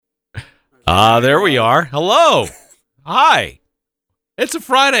There we are. Hello. Hi. It's a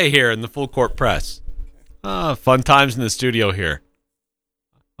Friday here in the Full Court Press. Fun times in the studio here.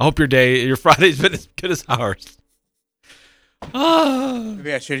 I hope your Friday's been as good as ours.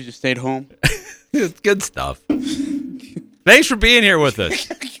 Maybe I should have just stayed home. It's good stuff. Thanks for being here with us.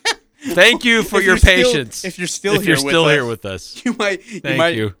 Thank you for your patience. If you're still here with us. You might.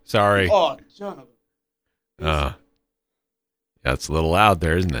 Thank you. Sorry. Oh, son of Yeah, it's a little loud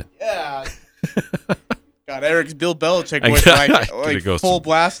there, isn't it? Yeah. God, Eric's Bill Belichick voice like full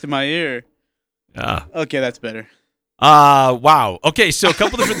blast in my ear. Yeah. Okay, that's better. Wow. Okay, so a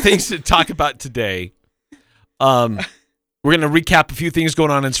couple different things to talk about today. We're going to recap a few things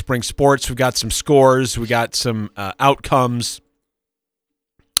going on in spring sports. We've got some scores. We got some outcomes.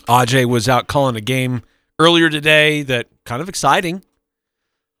 Ajay was out calling a game earlier today that kind of exciting.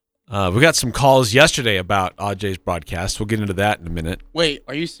 We got some calls yesterday about Ajay's broadcast. We'll get into that in a minute. Wait,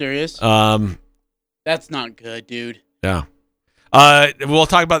 are you serious? That's not good, dude. Yeah. We'll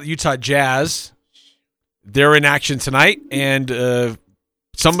talk about the Utah Jazz. They're in action tonight, and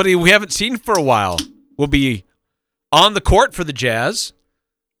somebody we haven't seen for a while will be on the court for the Jazz.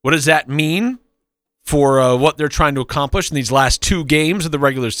 What does that mean for what they're trying to accomplish in these last two games of the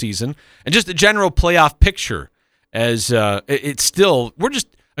regular season? And just the general playoff picture, as it's still, we're just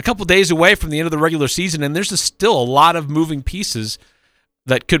a couple days away from the end of the regular season, and there's still a lot of moving pieces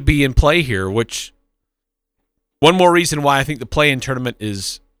that could be in play here, which one more reason why I think the play-in tournament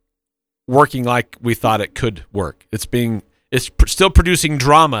is working like we thought it could work. It's still producing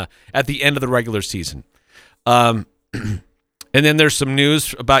drama at the end of the regular season. And then there's some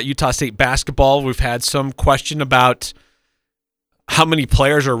news about Utah State basketball. We've had some question about how many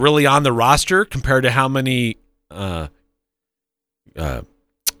players are really on the roster compared to how many what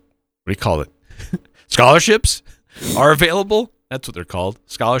do you call it? Scholarships are available. That's what they're called,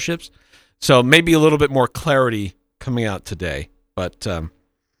 scholarships. So maybe a little bit more clarity coming out today. But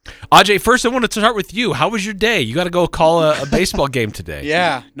Ajay, first I want to start with you. How was your day? You got to go call a baseball game today.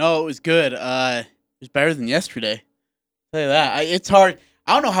 Yeah, no, it was good. It was better than yesterday. I'll tell you that. It's hard.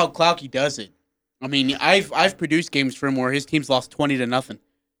 I don't know how Klauke does it. I mean, I've produced games for him where his team's lost 20-0,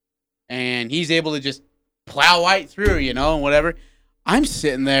 and he's able to just plow right through, and whatever. I'm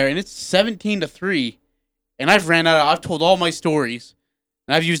sitting there, and it's 17-3, and I've told all my stories,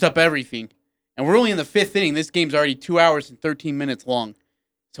 and I've used up everything, and we're only in the fifth inning. This game's already 2 hours and 13 minutes long,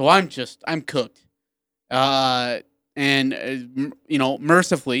 so I'm cooked. Mercifully,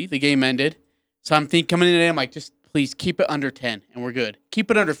 the game ended, so I'm coming in today, I'm like, just please keep it under 10, and we're good. Keep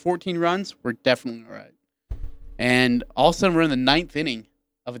it under 14 runs, we're definitely all right. And all of a sudden, we're in the ninth inning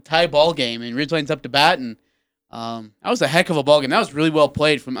of a tie ball game, and Ridgeline's up to bat, and that was a heck of a ball game. That was really well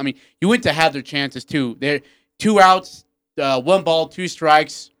played. Uinta had their chances too. They're 2 outs, 1 ball, 2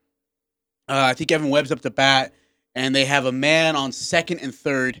 strikes. I think Evan Webb's up to bat, and they have a man on second and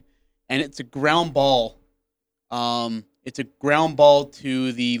third, and it's a ground ball. It's a ground ball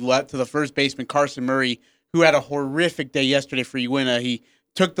to the first baseman, Carson Murray, who had a horrific day yesterday for Uinta. He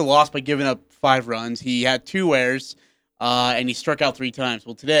took the loss by giving up 5 runs. He had 2 errors, and he struck out 3 times.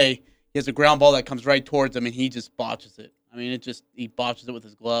 Well, today he has a ground ball that comes right towards him, and he just botches it. He botches it with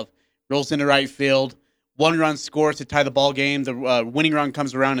his glove. Rolls into right field. 1 run scores to tie the ball game. The winning run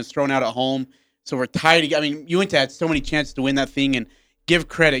comes around and is thrown out at home. So we're tied. Uinta had so many chances to win that thing, and give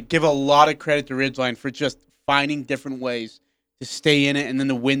a lot of credit to Ridgeline for just finding different ways to stay in it and then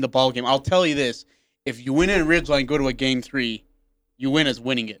to win the ball game. I'll tell you this. If Uinta and Ridgeline go to a game 3, Uinta's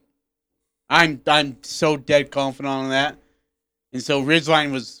winning it. I'm so dead confident on that. And so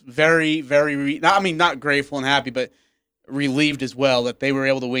Ridgeline was very, very, not grateful and happy, but relieved as well that they were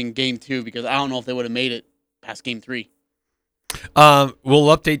able to win game 2, because I don't know if they would have made it past game 3. We'll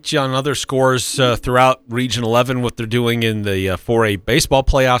update you on other scores throughout Region 11, what they're doing in the 4A baseball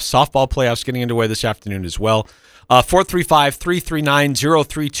playoffs, softball playoffs getting underway this afternoon as well.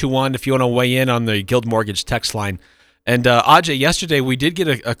 435-339-0321 if you want to weigh in on the Guild Mortgage text line. And Ajay, yesterday we did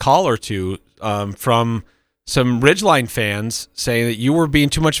get a call or two from some Ridgeline fans saying that you were being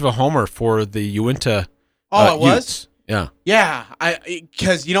too much of a homer for the Uinta. Oh, it was? Yeah. Yeah,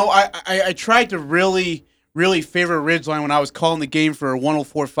 because I tried to really favor Ridgeline when I was calling the game for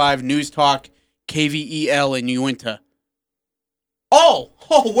 104.5 News Talk KVEL in Uinta. Oh,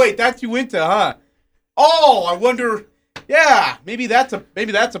 wait, that's Uinta, huh? Oh, I wonder. Yeah, maybe that's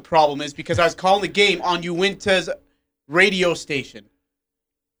a problem. Is because I was calling the game on Uinta's radio station.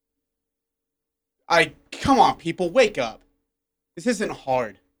 Come on, people, wake up. This isn't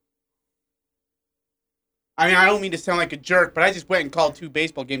hard. I don't mean to sound like a jerk, but I just went and called 2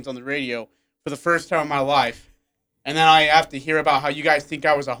 baseball games on the radio for the first time in my life, and then I have to hear about how you guys think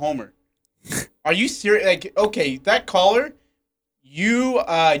I was a homer. Are you serious? Like, okay, that caller, you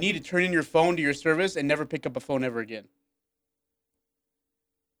need to turn in your phone to your service and never pick up a phone ever again.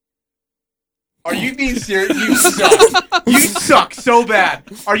 Are you being serious? You suck. You suck so bad.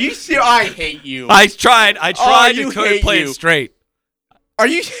 Are you serious? I hate you. I tried you to hate play you. it straight. Are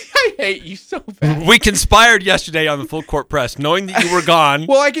you? I hate you so bad. We conspired yesterday on the Full Court Press, knowing that you were gone.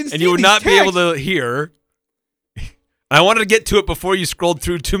 Well, I can see and you would these not be able texts. to hear. I wanted to get to it before you scrolled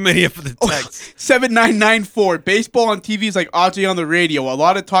through too many of the texts. 7994. Baseball on TV is like Ajay on the radio. A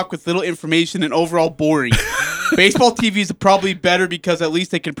lot of talk with little information and overall boring. Baseball TV is probably better because at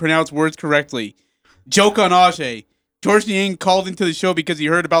least they can pronounce words correctly. Joke on Ajay. George Niang called into the show because he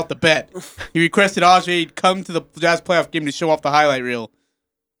heard about the bet. He requested Ajay come to the Jazz playoff game to show off the highlight reel.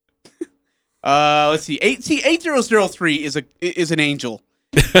 Let's see. 8003 is an angel.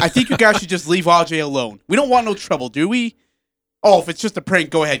 I think you guys should just leave Ajay alone. We don't want no trouble, do we? Oh, if it's just a prank,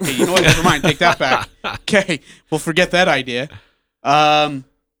 go ahead, Kate. You know what? Never mind. Take that back. Okay, we'll forget that idea.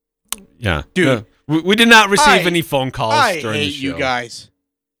 Yeah, dude, we did not receive any phone calls I during the hate show. you guys.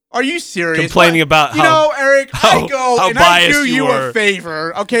 Are you serious? Complaining about you how know, Eric, I go how and I do biased you you were. a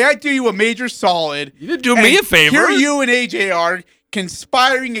favor. Okay, I do you a major solid. You didn't do me a favor. Here you and AJ are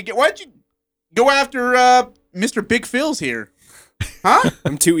conspiring again. Why'd you go after Mr. Big Phil's here? Huh?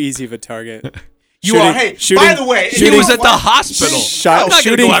 I'm too easy of a target. You are. Hey, by the way, he was at the hospital. I'm not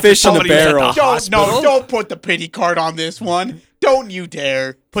shooting go after fish in a somebody who's at the barrel. hospital. Don't put the pity card on this one. Don't you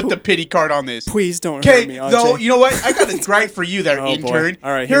dare put the pity card on this. Please don't hurt me, Ajay. No, you know what? I got a gripe for you there, Oh, intern. boy.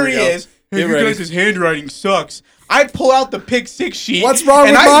 All right, here here he we go. is. Hey, Get you ready. guys' handwriting sucks. I pull out the pick six sheet. What's wrong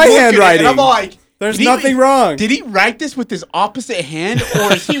and with I my look at it, handwriting? And I'm like, There's did he- nothing wrong. Did he write this with his opposite hand,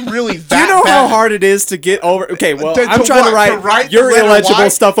 or is he really that Do you know bad? how hard it is to get over? Okay, well, I'm trying what? to write your the letter illegible Y?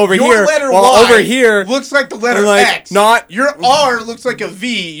 stuff over Your here, letter while Y over here looks like the letter I'm like, X. not- Your R looks like a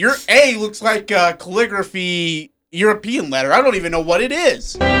V. Your A looks like a calligraphy European letter. I don't even know what it is.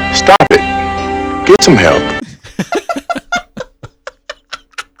 Stop it. Get some help.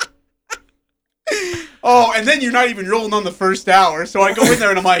 Oh, and then you're not even rolling on the first hour. So I go in there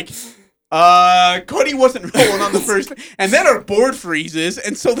and I'm like, Cody wasn't rolling on the first. And then our board freezes.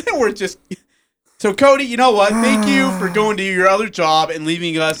 And so then we're just. So, Cody, you know what? Thank you for going to your other job and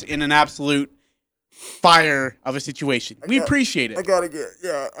leaving us in an absolute fire of a situation. We appreciate it. I gotta get.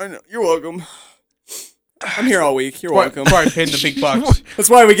 Yeah, I know. You're welcome. I'm here all week. You're welcome. Before I pin the big bucks. That's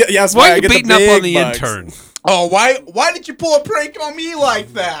why we get. Yeah, that's Why why are I you get beating the up big on the bucks. intern? Oh, why did you pull a prank on me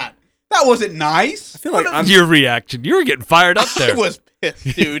like that? That wasn't nice. I feel like I'm. Your reaction. You were getting fired up there. I was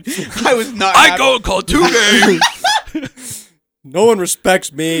pissed, dude. I was not. I happy. go and call 2 games. No one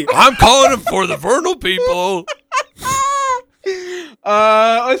respects me. I'm calling him for the Vernal people.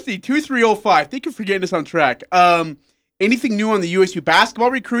 Let's see, 2305. Thank you for getting us on track. Anything new on the USU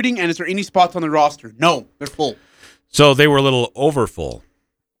basketball recruiting, and is there any spots on the roster? No, they're full. So they were a little overfull.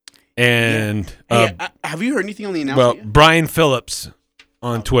 And Hey, have you heard anything on the well, announcement? Brian Phillips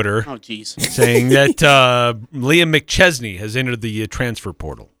on Twitter Oh, jeez. saying that Liam McChesney has entered the transfer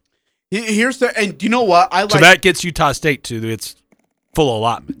portal. Here's the, and do you know what I like? So that gets Utah State to its full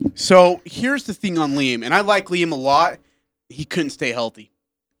allotment. So here's the thing on Liam, and I like Liam a lot. He couldn't stay healthy.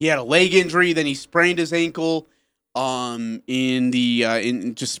 He had a leg injury, then he sprained his ankle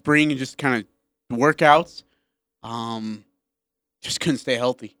in just spring and just kind of workouts. Just couldn't stay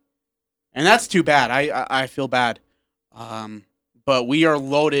healthy, and that's too bad. I feel bad. But we are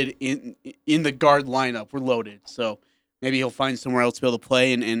loaded in the guard lineup. We're loaded, so maybe he'll find somewhere else to be able to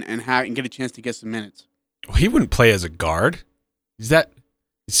play and get a chance to get some minutes. Well, he wouldn't play as a guard.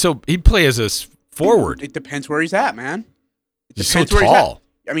 He'd play as a forward. It depends where he's at, man. He's so Depends where he's tall.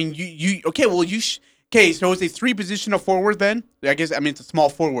 at. I mean, you okay? Well, okay. So it's a 3-positional forward then. I guess it's a small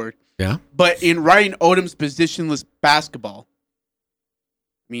forward. Yeah. But in Ryan Odom's positionless basketball,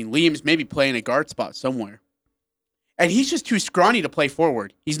 I mean, Liam's maybe playing a guard spot somewhere, and he's just too scrawny to play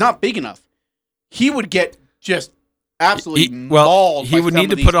forward. He's not big enough. He would get just absolutely mauled. He by would some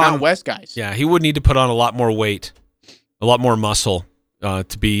need of to put these on Mountain West guys. Yeah, he would need to put on a lot more weight, a lot more muscle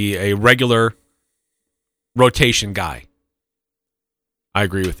to be a regular rotation guy. I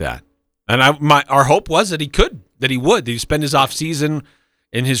agree with that. And our hope was that he would spend his off season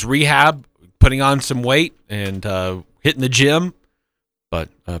in his rehab, putting on some weight and hitting the gym. But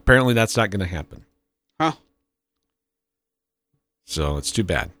apparently that's not going to happen. Huh. So it's too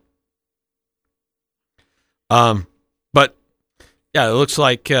bad. But yeah, it looks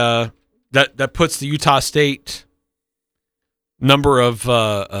like that puts the Utah State number of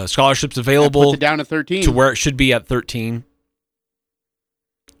scholarships available Puts it down to 13 to where it should be at 13.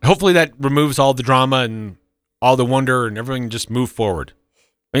 Hopefully that removes all the drama and all the wonder and everything, just move forward.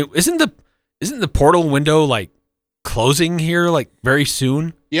 I mean, isn't the portal window like closing here like very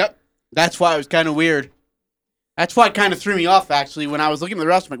soon? Yep. That's why it was kind of weird. That's why it kind of threw me off, actually. When I was looking at the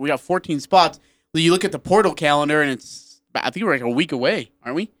rest, I'm like, we got 14 spots. You look at the portal calendar, and I think we're like a week away,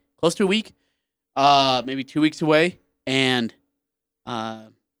 aren't we? Close to a week? Maybe 2 weeks away. And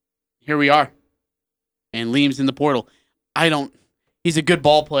here we are. And Liam's in the portal. He's a good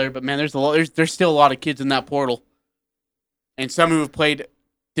ball player, but man, there's still a lot of kids in that portal. And some who have played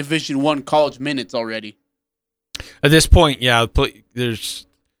Division I college minutes already. At this point, yeah, there's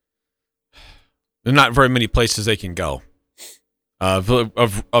not very many places they can go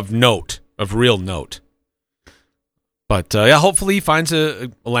of note, of real note. But yeah, hopefully he finds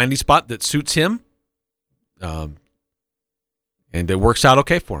a landing spot that suits him, and it works out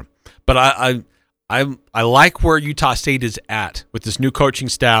okay for him. But I like where Utah State is at with this new coaching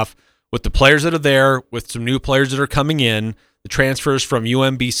staff, with the players that are there, with some new players that are coming in, the transfers from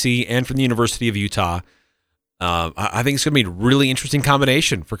UMBC and from the University of Utah. I think it's going to be a really interesting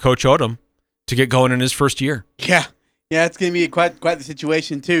combination for Coach Odom to get going in his first year. Yeah, it's going to be quite the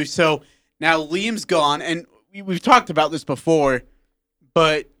situation too. So now Liam's gone, and we've talked about this before,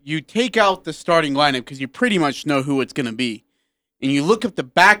 but you take out the starting lineup because you pretty much know who it's going to be, and you look up the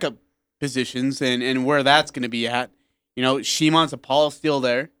backup positions and where that's going to be at. You know, Shimon's Apollo still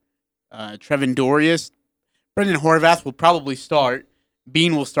there. Trevin Dorius, Brendan Horvath will probably start.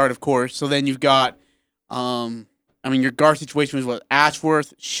 Bean will start, of course. So then you've got, your guard situation was what?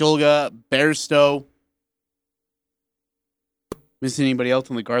 Ashworth, Shulga, Bairstow. Missing anybody else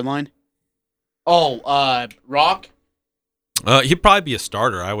on the guard line? Oh, Rock. He'd probably be a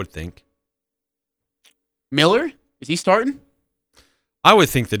starter, I would think. Miller? Is he starting? I would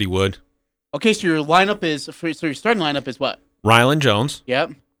think that he would. Okay, so your starting lineup is what? Rylan Jones.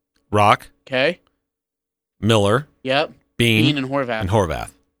 Yep. Rock. Okay. Miller. Yep. Bean and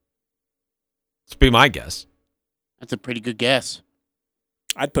Horvath. That's be my guess. That's a pretty good guess.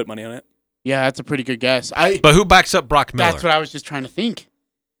 I'd put money on it. Yeah, that's a pretty good guess. But who backs up Brock Miller? That's what I was just trying to think.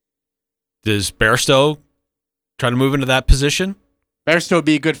 Does Bairstow try to move into that position? Bairstow would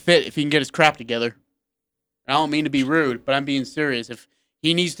be a good fit if he can get his crap together. I don't mean to be rude, but I'm being serious. If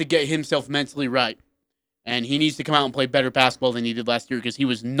he needs to get himself mentally right, and he needs to come out and play better basketball than he did last year because he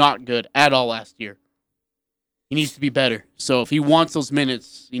was not good at all last year. He needs to be better. So if he wants those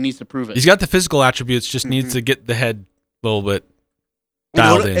minutes, he needs to prove it. He's got the physical attributes, just needs to get the head a little bit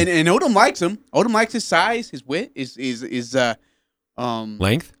dialed in. And Odom likes him. Odom likes his size, his width, his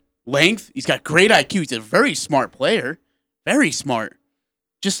length. Length. He's got great IQ. He's a very smart player. Very smart.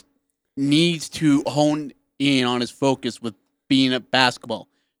 Just needs to hone in on his focus with being at basketball.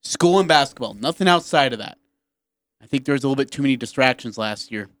 School and basketball. Nothing outside of that. I think there was a little bit too many distractions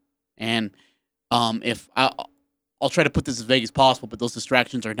last year. And if I'll try to put this as vague as possible, but those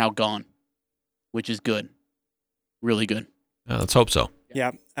distractions are now gone, which is good. Really good. Let's hope so.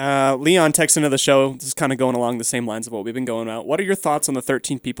 Yeah. Leon texted into the show. This is kind of going along the same lines of what we've been going about. What are your thoughts on the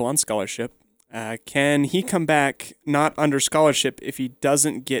 13 people on scholarship? Can he come back not under scholarship if he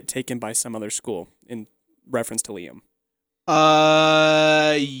doesn't get taken by some other school, in reference to Liam?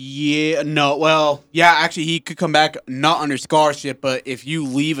 Yeah, no, well, yeah, actually, he could come back not under scholarship, but if you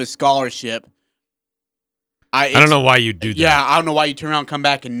leave a scholarship, I don't know why you do that. Yeah, I don't know why you turn around and come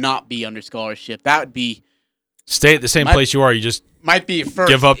back and not be under scholarship. That would be... Stay at the same place you are, you just might be first,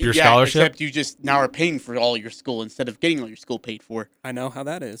 give up your scholarship? Except you just now are paying for all your school instead of getting all your school paid for. I know how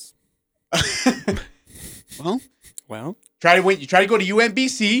that is. Well, you try to go to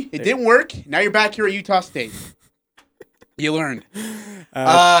UMBC. It didn't work. Now you're back here at Utah State. You learned.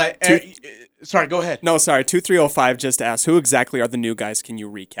 Sorry, go ahead. No, sorry. 2305 just asked, who exactly are the new guys? Can you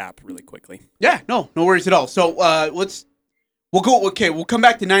recap really quickly? Yeah, no worries at all. So we'll come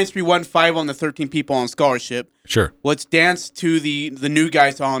back to 9315 on the 13 people on scholarship. Sure. Let's dance to the new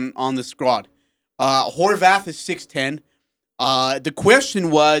guys on the squad. Horvath is 6'10". The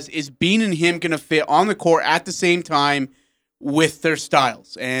question was, is Bean and him going to fit on the court at the same time with their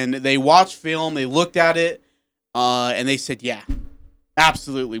styles? And they watched film, they looked at it, and they said, yeah,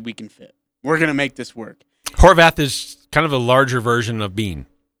 absolutely we can fit. We're going to make this work. Horvath is kind of a larger version of Bean.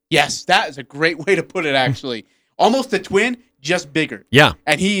 Yes, that is a great way to put it, actually. Almost a twin, just bigger. Yeah.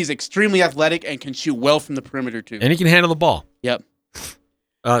 And he is extremely athletic and can shoot well from the perimeter, too. And he can handle the ball. Yep.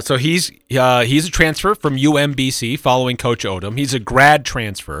 So he's a transfer from UMBC following Coach Odom. He's a grad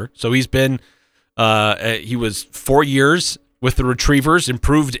transfer. So he's been he was 4 years with the Retrievers,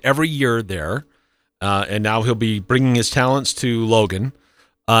 improved every year there. And now he'll be bringing his talents to Logan.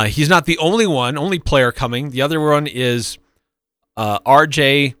 He's not the only player coming. The other one is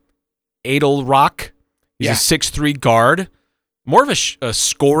Ajay Adelrock. He's a 6'3" guard, more of a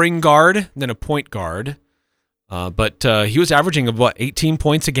scoring guard than a point guard. But he was averaging about 18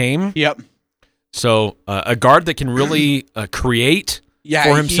 points a game. Yep. So a guard that can really create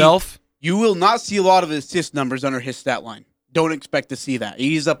for himself. You will not see a lot of assist numbers under his stat line. Don't expect to see that.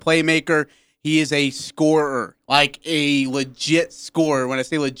 He's a playmaker. He is a scorer, like a legit scorer. When I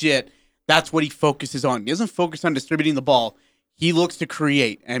say legit, that's what he focuses on. He doesn't focus on distributing the ball. He looks to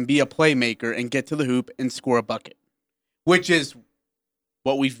create and be a playmaker and get to the hoop and score a bucket, which is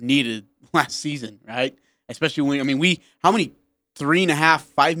what we've needed last season, right? Especially when, how many 3.5,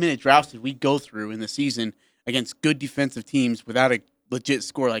 5-minute drafts did we go through in the season against good defensive teams without a legit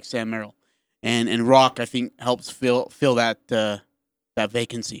scorer like Sam Merrill? And Rock, I think, helps fill that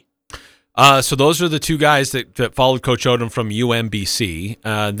vacancy. So those are the two guys that followed Coach Odom from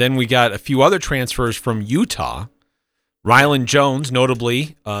UMBC. Then we got a few other transfers from Utah. Rylan Jones,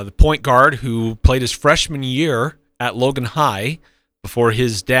 notably, the point guard who played his freshman year at Logan High before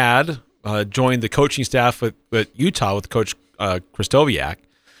his dad joined the coaching staff at Utah with Coach Kristoviak.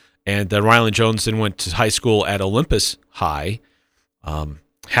 And Rylan Jones then went to high school at Olympus High.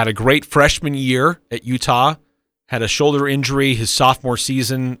 Had a great freshman year at Utah. Had a shoulder injury his sophomore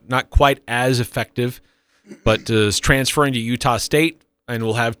season, not quite as effective, but is transferring to Utah State and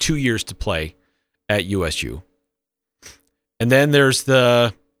will have 2 years to play at USU. And then there's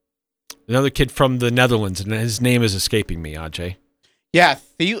another kid from the Netherlands, and his name is escaping me, Ajay. Yeah,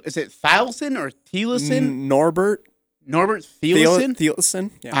 is it Thielsen or Thielsen? Norbert Thielsen?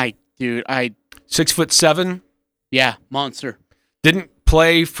 Thielsen. Yeah. 6'7". Yeah, monster. Didn't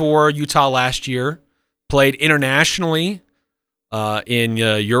play for Utah last year. Played internationally in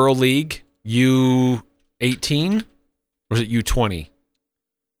EuroLeague U18, or was it U20?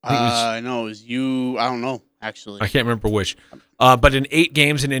 No, it was I don't know, actually. I can't remember which. But in 8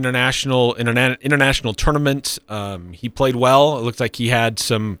 games in international tournament, he played well. It looked like he had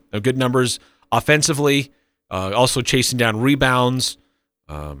some good numbers offensively, also chasing down rebounds.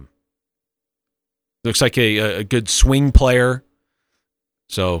 Looks like a good swing player.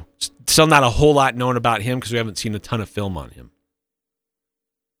 So still not a whole lot known about him because we haven't seen a ton of film on him.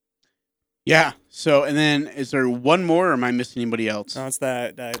 Yeah. So, and then is there one more, or am I missing anybody else? No, it's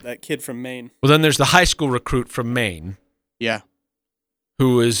that kid from Maine. Well, then there's the high school recruit from Maine. Yeah.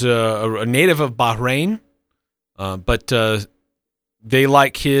 Who is a native of Bahrain, but they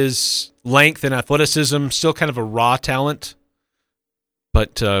like his length and athleticism, still kind of a raw talent,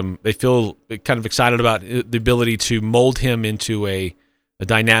 but they feel kind of excited about the ability to mold him into a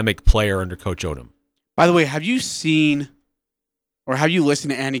dynamic player under Coach Odom. By the way, have you seen or have you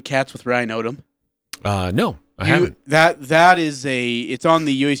listened to Andy Katz with Ryan Odom? No, I haven't. That is it's on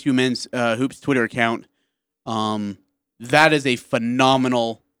the USU Men's Hoops Twitter account. That is a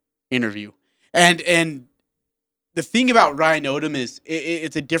phenomenal interview. And the thing about Ryan Odom is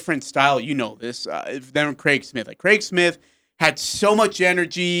it's a different style. You know this than Craig Smith. Like Craig Smith had so much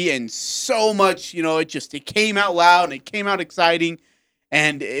energy and so much, it came out loud and it came out exciting.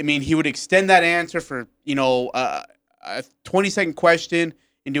 And, he would extend that answer for, a 20-second question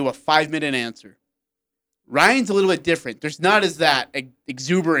into a 5-minute answer. Ryan's a little bit different. There's not as that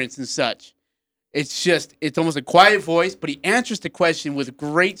exuberance and such. It's almost a quiet voice, but he answers the question with a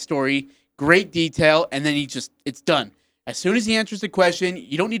great story, great detail, and then it's done. As soon as he answers the question,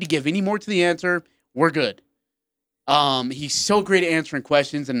 you don't need to give any more to the answer. We're good. He's so great at answering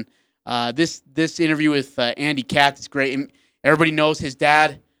questions, and this interview with Andy Katz is great. And everybody knows his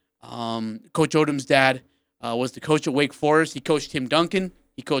dad, Coach Odom's dad, was the coach at Wake Forest. He coached Tim Duncan.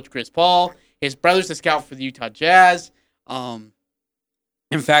 He coached Chris Paul. His brother's a scout for the Utah Jazz. In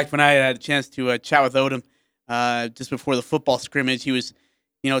fact, when I had a chance to chat with Odom just before the football scrimmage, he was,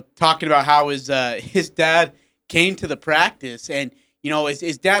 talking about how his dad came to the practice, and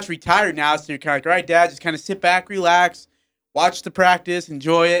his dad's retired now, so you're kind of like, all right, Dad, just kind of sit back, relax, watch the practice,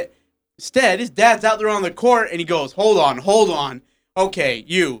 enjoy it. Instead, his dad's out there on the court, and he goes, hold on. Okay,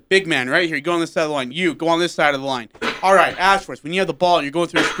 you, big man, right here, you go on this side of the line. You, go on this side of the line. All right, Ashworth, when you have the ball and you're going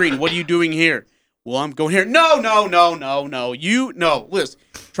through the screen, what are you doing here? Well, I'm going here. No. Listen,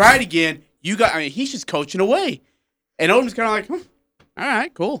 try it again. He's just coaching away. And Odom's kind of like, all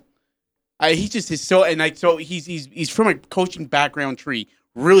right, cool. He just is so, and he's from a coaching background tree,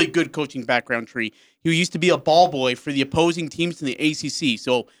 really good coaching background tree. He used to be a ball boy for the opposing teams in the ACC.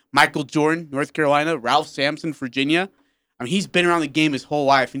 So Michael Jordan, North Carolina, Ralph Sampson, Virginia. He's been around the game his whole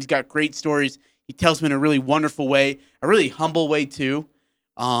life, and he's got great stories. He tells them in a really wonderful way, a really humble way too.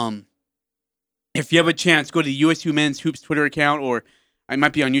 If you have a chance, go to the USU Men's Hoops Twitter account, or I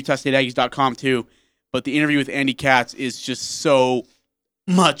might be on UtahStateAggies.com too. But the interview with Andy Katz is just so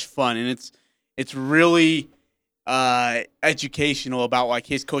much fun, and it's really educational about like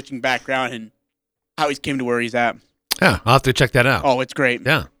his coaching background and how he's came to where he's at. Yeah, I'll have to check that out. Oh, it's great.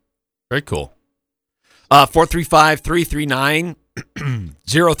 Yeah, very cool.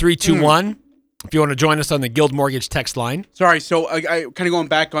 435-339-0321. If you want to join us on the Guild Mortgage text line. Sorry, so I kind of going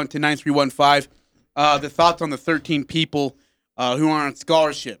back on to 9315, the thoughts on the 13 people who are on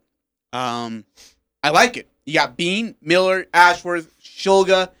scholarship. I like it. You got Bean, Miller, Ashworth,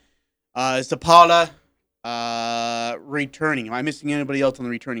 Shulga, Zapata, returning. Am I missing anybody else on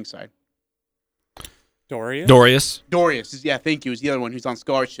the returning side? Dorius. Yeah, thank you. Is the other one who's on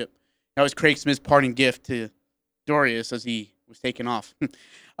scholarship. That was Craig Smith's parting gift to Dorius as he was taken off.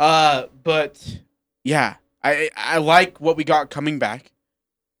 But yeah, I like what we got coming back.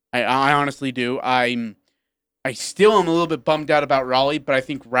 I honestly do. I still am a little bit bummed out about Raleigh, but I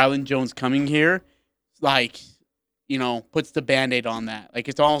think Ryland Jones coming here, like, puts the Band-Aid on that. Like,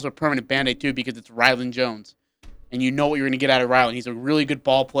 it's almost a permanent Band-Aid too because it's Ryland Jones. And you know what you're going to get out of Ryland. He's a really good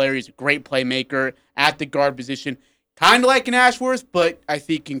ball player. He's a great playmaker at the guard position. Kind of like an Ashworth, but I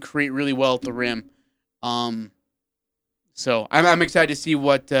think can create really well at the rim. So I'm excited to see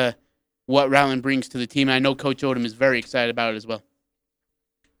what Ryland brings to the team. And I know Coach Odom is very excited about it as well.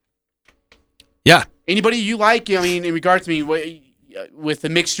 Yeah. Anybody you like? I mean, in regards to with the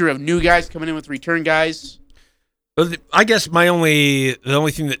mixture of new guys coming in with return guys. I guess the only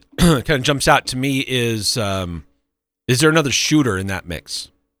thing that kind of jumps out to me is there another shooter in that mix?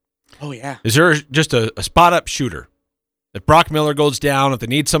 Oh yeah. Is there just a spot up shooter? If Brock Miller goes down, if they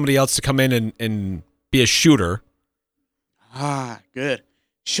need somebody else to come in and be a shooter. Good.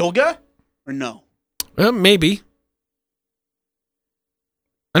 Shulga or no? Maybe.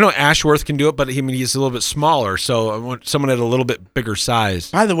 I know Ashworth can do it, but he's a little bit smaller, so I want someone at a little bit bigger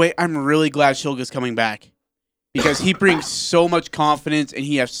size. By the way, I'm really glad Shulga's coming back because he brings so much confidence and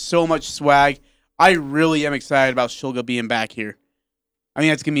he has so much swag. I really am excited about Shulga being back here. I mean,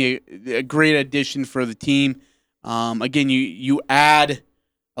 that's going to be a great addition for the team. Again, you add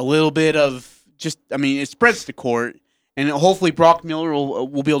a little bit of it spreads the court, and hopefully Brock Miller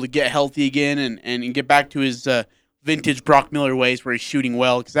will be able to get healthy again and get back to his vintage Brock Miller ways where he's shooting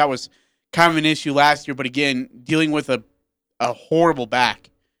well, because that was kind of an issue last year. But again, dealing with a horrible back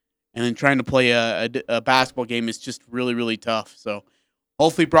and then trying to play a basketball game is just really, really tough. So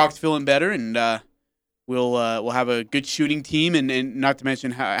hopefully Brock's feeling better, and we'll have a good shooting team, and not to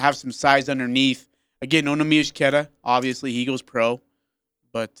mention have some size underneath. Again, no Namish Keta. Obviously, he goes pro,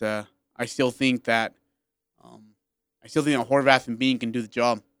 but I still think that Horvath and Bean can do the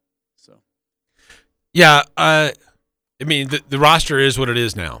job. So, yeah, the roster is what it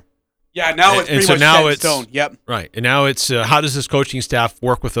is now. Yeah, now it's pretty much set in stone. Yep. Right, and now it's how does this coaching staff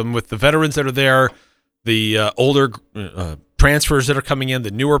work with them, with the veterans that are there, the older transfers that are coming in,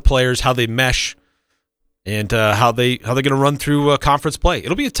 the newer players, how they mesh. And how they're going to run through conference play.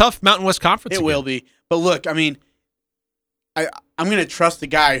 It'll be a tough Mountain West Conference. It will be. But look, I mean, I'm going to trust the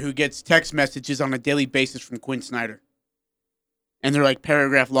guy who gets text messages on a daily basis from Quinn Snyder. And they're like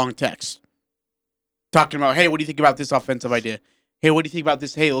paragraph-long texts. Talking about, hey, what do you think about this offensive idea? Hey, what do you think about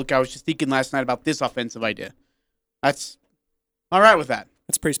this? Hey, look, I was just thinking last night about this offensive idea. That's all right with that.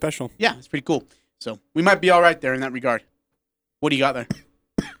 That's pretty special. Yeah, it's pretty cool. So we might be all right there in that regard. What do you got there?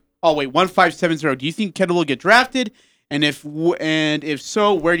 Oh, wait, 1570. Do you think Kettle will get drafted? And if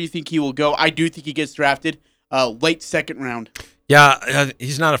so, where do you think he will go? I do think he gets drafted late second round. Yeah,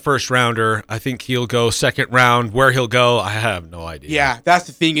 he's not a first rounder. I think he'll go second round. Where he'll go, I have no idea. Yeah, that's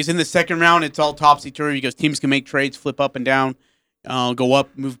the thing. Is in the second round, it's all topsy-turvy because teams can make trades, flip up and down, go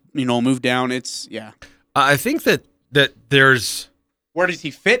up, move down. It's, yeah. I think that there's... Where does he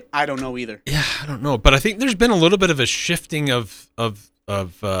fit? I don't know either. Yeah, I don't know. But I think there's been a little bit of a shifting of I don't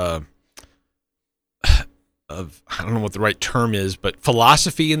know what the right term is, but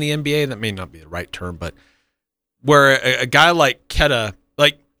philosophy in the NBA. That may not be the right term, but where a guy like Keta,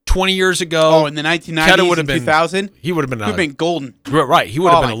 like 20 years ago, in the 1990s and 2000, he would have been golden. Right, he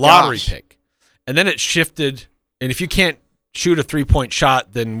would have been a lottery pick. And then it shifted, and if you can't shoot a 3-point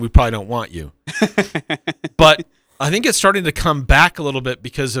shot, then we probably don't want you. But I think it's starting to come back a little bit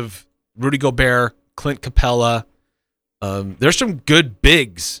because of Rudy Gobert, Clint Capella. There's some good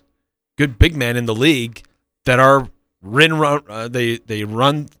big men in the league that are they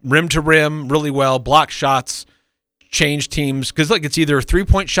run rim to rim really well, block shots, change teams, because it's either a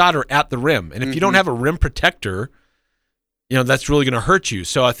 3-point shot or at the rim, and if you don't have a rim protector, that's really going to hurt you.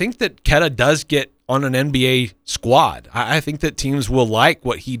 So I think that Keta does get on an NBA squad. I think that teams will like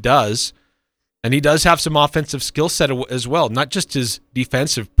what he does, and he does have some offensive skill set as well, not just his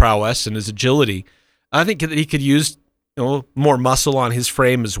defensive prowess and his agility. I think that he could use more muscle on his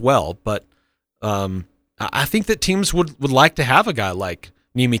frame as well, but I I think that teams would like to have a guy like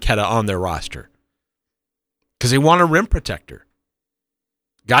Nimiketa on their roster because they want a rim protector.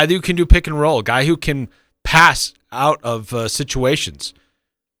 Guy who can do pick and roll, guy who can pass out of situations.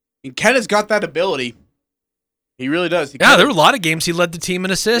 And Keta's got that ability. He really does. There were a lot of games he led the team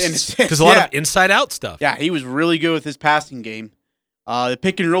in assists because a lot of inside-out stuff. Yeah, he was really good with his passing game. The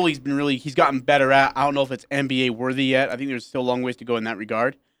pick and roll he's gotten better at. I don't know if it's NBA worthy yet. I think there's still a long ways to go in that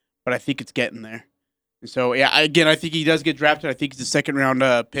regard, but I think it's getting there. And so, I think he does get drafted. I think he's a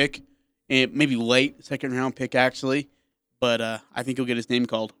second-round pick, and maybe late second-round pick, actually. But I think he'll get his name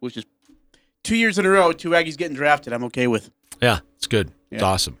called, which is 2 years in a row, 2 Aggies getting drafted. I'm okay with. Yeah, it's good. Yeah. It's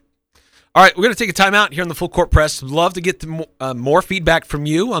awesome. All right, we're going to take a timeout here on the Full Court Press. We'd love to get more feedback from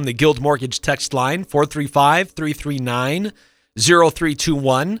you on the Guild Mortgage text line,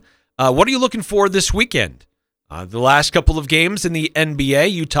 435-339-0321. What are you looking for this weekend? The last couple of games in the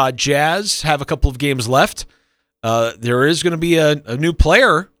NBA, Utah Jazz have a couple of games left. There is going to be a new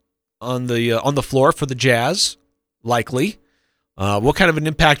player on the floor for the Jazz, likely. What kind of an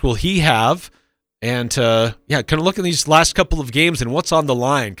impact will he have? And, kind of look at these last couple of games and what's on the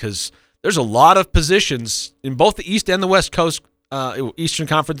line, because there's a lot of positions in both the East and the West Coast, Eastern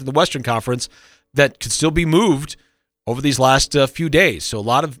Conference and the Western Conference, that could still be moved over these last few days. So a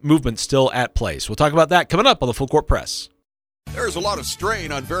lot of movement still at play. So we'll talk about that coming up on the Full Court Press. There's a lot of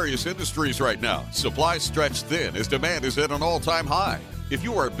strain on various industries right now. Supplies stretched thin as demand is at an all-time high. If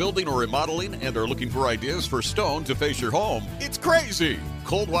you are building or remodeling and are looking for ideas for stone to face your home, it's crazy.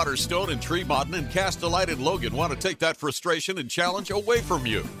 Coldwater Stone in Tremont and Castellite and Logan want to take that frustration and challenge away from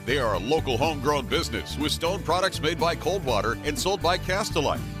you. They are a local homegrown business with stone products made by Coldwater and sold by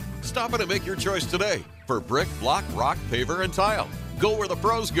Castellite. Stop in and make your choice today for brick, block, rock, paver, and tile. Go where the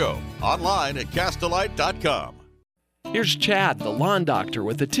pros go. Online at Castellite.com. Here's Chad, the lawn doctor,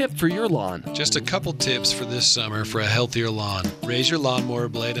 with a tip for your lawn. Just a couple tips for this summer for a healthier lawn. Raise your lawnmower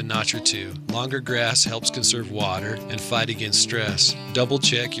blade a notch or two. Longer grass helps conserve water and fight against stress. Double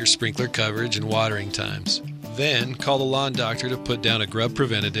check your sprinkler coverage and watering times. Then call the lawn doctor to put down a grub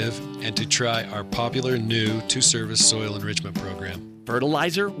preventative and to try our popular new 2-service soil enrichment program.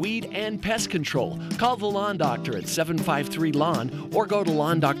 Fertilizer, weed, and pest control. Call the lawn doctor at 753-LAWN or go to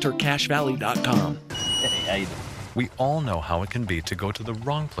LawnDoctorCashValley.com. Hey, how you doing? We all know how it can be to go to the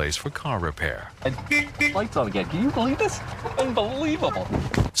wrong place for car repair. Lights on again. Can you believe this? Unbelievable.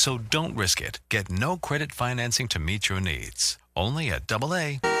 So don't risk it. Get no credit financing to meet your needs. Only at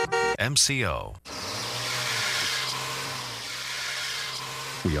AA MCO.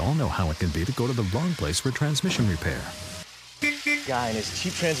 We all know how it can be to go to the wrong place for transmission repair. Guy and his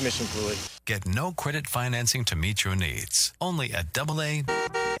cheap transmission fluid. Get no credit financing to meet your needs. Only at AA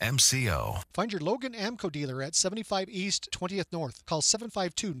MCO. Find your Logan Amco dealer at 75 East, 20th North. Call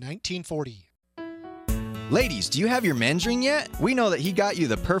 752-1940. Ladies, do you have your men's ring yet? We know that he got you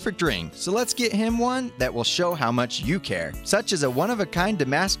the perfect ring, so let's get him one that will show how much you care, such as a one-of-a-kind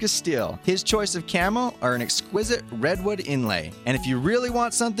Damascus steel, his choice of camo, or an exquisite redwood inlay. And if you really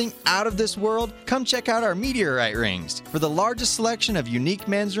want something out of this world, come check out our meteorite rings. For the largest selection of unique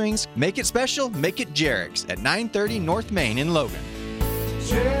men's rings, make it special, make it Jarek's at 930 North Main in Logan.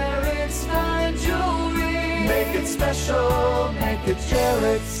 Jarek's Fine Jewelry. Make it special, make it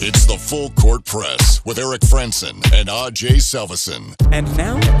Jarek's. It's the Full Court Press with Eric Frandsen and Ajay Salvesen. And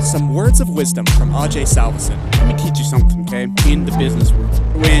now, some words of wisdom from Ajay Salvesen. Let me teach you something, okay? In the business world,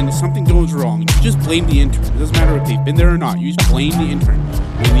 when something goes wrong, you just blame the intern. It doesn't matter if they've been there or not. You just blame the intern.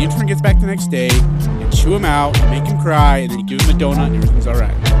 When the intern gets back the next day, you chew him out, you make him cry, and then you give him a donut, and everything's all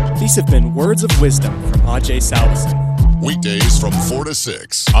right. These have been words of wisdom from Ajay Salvesen. Weekdays from 4 to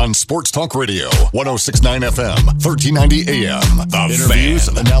 6 on Sports Talk Radio, 106.9 FM, 1390 AM. The Interviews,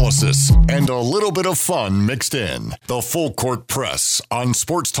 analysis, and a little bit of fun mixed in. The Full Court Press on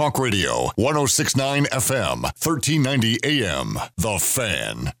Sports Talk Radio, 106.9 FM, 1390 AM. The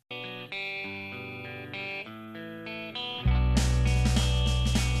Fan.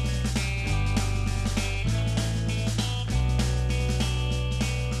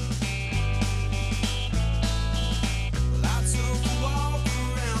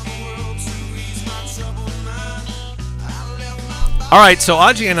 All right, so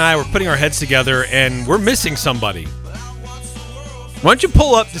Ajay and I were putting our heads together, and we're missing somebody. Why don't you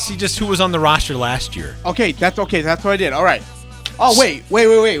pull up to see just who was on the roster last year? Okay. That's what I did. All right. Oh, wait.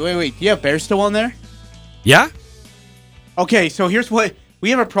 Do you have Bear still on there? Yeah? Okay, so here's what. We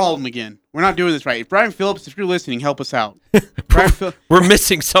have a problem again. We're not doing this right. Brian Phillips, if you're listening, help us out. We're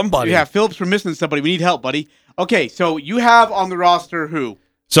missing somebody. Yeah, Phillips, we're missing somebody. We need help, buddy. Okay, so you have on the roster who?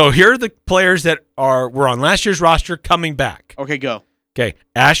 So here are the players that were on last year's roster coming back. Okay, go. Okay,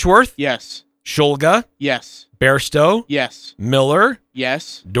 Ashworth. Yes. Shulga, Yes. Bairstow, Yes. Miller,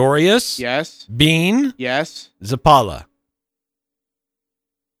 Yes. Dorius, Yes. Bean, Yes. Zapala.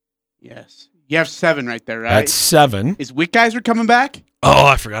 Yes. You have 7 right there, right? That's 7. Is Wickheiser coming back? Oh,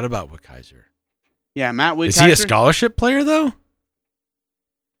 I forgot about Wickheiser. Yeah, Matt Wickheiser. Is he a scholarship player, though?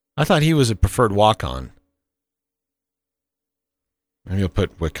 I thought he was a preferred walk-on. Maybe I'll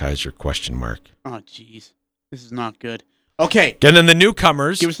put Wickheiser question mark. Oh, jeez. This is not good. Okay. And then the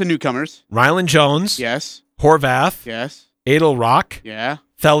newcomers. Give us the newcomers. Rylan Jones. Yes. Horvath. Yes. Edelrock. Yeah.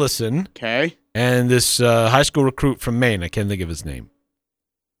 Thelleson. Okay. And this high school recruit from Maine. I can't think of his name.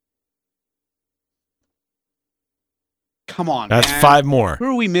 Come on, That's man. 5 more. Who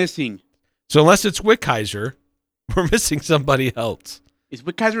are we missing? So unless it's Wickheiser, we're missing somebody else. Is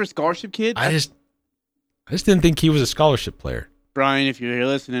Wickheiser a scholarship kid? I just didn't think he was a scholarship player. Brian, if you're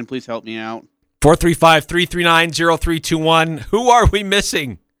listening, please help me out. 435-339-0321. Who are we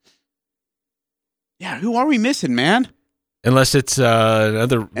missing? Yeah, who are we missing, man? Unless it's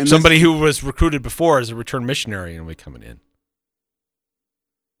somebody who was recruited before as a return missionary and we coming in.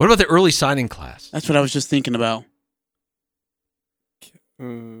 What about the early signing class? That's what I was just thinking about.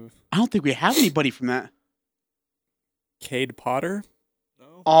 I don't think we have anybody from that. Cade Potter?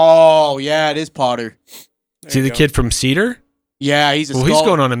 No. Oh, yeah, it is Potter. Is he the kid from Cedar? Yeah, he's he's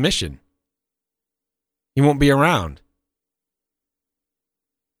going on a mission. He won't be around.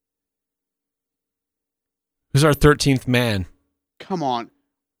 Who's our 13th man? Come on.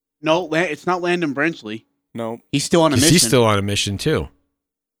 No, it's not Landon Brenchley. No. He's still on a mission. He's still on a mission, too.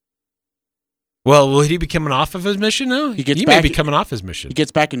 Well, will he be coming off of his mission now? He may be coming off his mission. He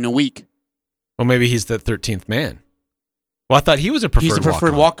gets back in a week. Well, maybe he's the 13th man. Well, I thought he was a preferred walk-on. He's a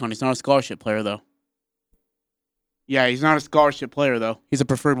preferred walk-on. He's not a scholarship player, though. Yeah, he's not a scholarship player, though. He's a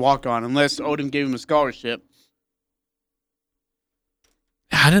preferred walk-on, unless Odom gave him a scholarship.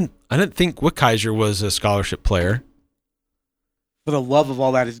 I didn't think Wickheiser was a scholarship player. For the love of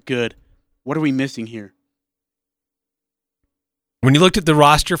all that is good, what are we missing here? When you looked at the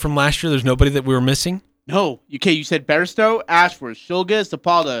roster from last year, there's nobody that we were missing? No. Okay, you said Bairstow, Ashworth, Shulga,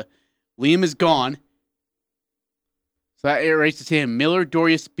 Zapata. Liam is gone. So that erases him. Miller,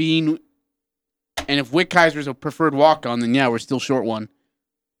 Dorius, Bean. And if Wickheiser's a preferred walk-on, then yeah, we're still short one.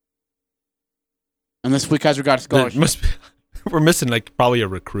 Unless Wickheiser got a scholarship. We're missing probably a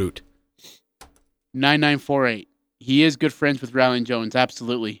recruit. 9948. He is good friends with Rylan Jones,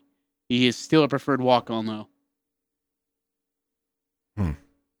 absolutely. He is still a preferred walk-on, though.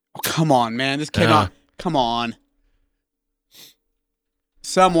 Oh, come on, man. This cannot. Come on.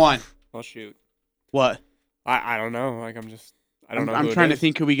 Someone. Well, shoot. What? I don't know. I don't know. I'm trying to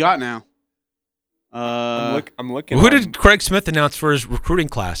think who we got now. I'm looking. Who did Craig Smith announce for his recruiting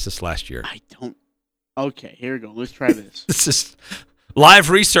class this last year? I don't. Okay, here we go. Let's try this. This is live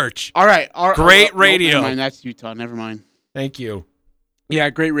research. All right. Great radio. Never mind. That's Utah. Never mind. Thank you. Yeah,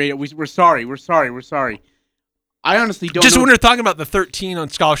 great radio. We're sorry. We're sorry. I honestly don't Just know. when we were talking about the 13 on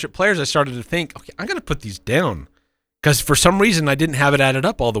scholarship players, I started to think, okay, I'm going to put these down. Because for some reason, I didn't have it added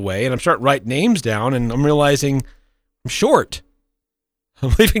up all the way. And I'm starting to write names down, and I'm realizing I'm short.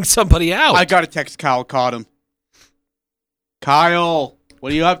 I'm leaving somebody out. I got to text Kyle. Caught him. Kyle,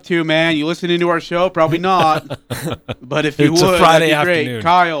 what are you up to, man? You listening to our show? Probably not. But if you it's would, a Friday that'd be afternoon. Great.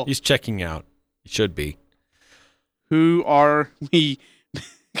 Kyle. He's checking out. He should be. Who are we?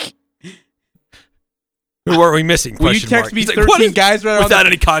 Who are we missing? Will you text me 13 guys right without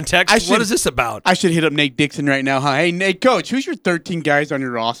any context? What is this about? I should hit up Nate Dixon right now, huh? Hey, Nate, coach, who's your 13 guys on your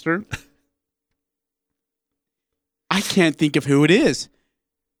roster? I can't think of who it is.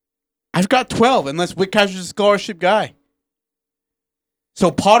 I've got 12, unless Wickheiser's a scholarship guy. So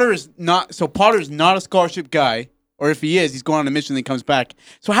Potter's not a scholarship guy, or if he is, he's going on a mission and then comes back.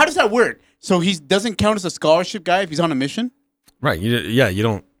 So how does that work? So he doesn't count as a scholarship guy if he's on a mission? Right.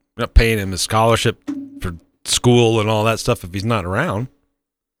 You're not paying him a scholarship for school and all that stuff if he's not around.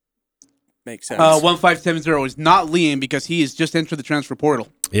 Makes sense. 1570 is not Liam because he has just entered the transfer portal.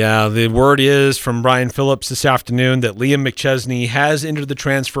 Yeah, the word is from Brian Phillips this afternoon that Liam McChesney has entered the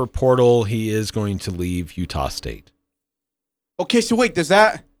transfer portal. He is going to leave Utah State. Okay, so wait, does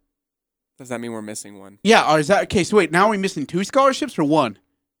that mean we're missing one? Yeah, or is that okay? So wait, now are we missing 2 scholarships or 1?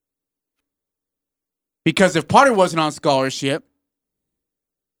 Because if Potter wasn't on scholarship,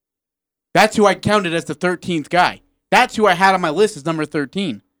 that's who I counted as the 13th guy. That's who I had on my list as number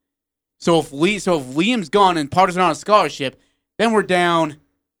 13. So if Liam's gone and Potter's not on a scholarship, then we're down.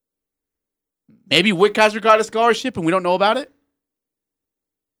 Maybe Wickheiser got a scholarship and we don't know about it.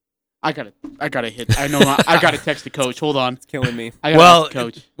 I gotta hit. I know. I gotta text the coach. Hold on. It's killing me. I gotta ask the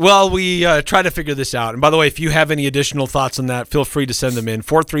coach. Well, we try to figure this out. And by the way, if you have any additional thoughts on that, feel free to send them in.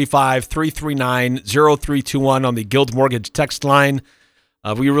 435-339-0321 on the Guild Mortgage text line.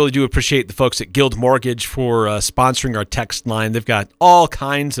 We really do appreciate the folks at Guild Mortgage for sponsoring our text line. They've got all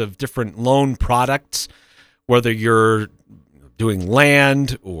kinds of different loan products, whether you're doing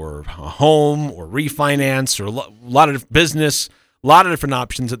land or a home or refinance or a lot of business. A lot of different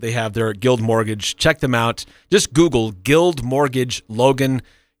options that they have there at Guild Mortgage. Check them out. Just Google Guild Mortgage Logan.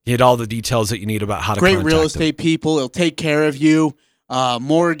 You get all the details that you need about how to Great contact real estate people. It'll take care of you.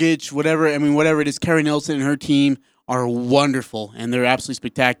 Mortgage, whatever. I mean, whatever it is. Carrie Nelson and her team are wonderful, and they're absolutely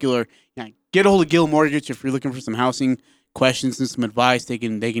spectacular. Yeah, get a hold of Guild Mortgage if you're looking for some housing questions and some advice. They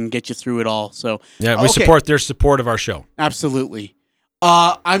can get you through it all. So yeah, we support their support of our show. Absolutely.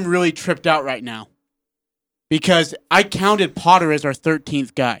 I'm really tripped out right now. Because I counted Potter as our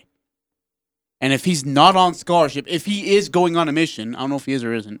 13th guy. And if he's not on scholarship, if he is going on a mission, I don't know if he is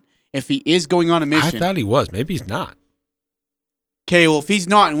or isn't. If he is going on a mission. I thought he was. Maybe he's not. Okay, well, if he's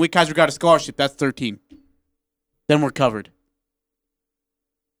not and Wickheiser got a scholarship, that's 13. Then we're covered.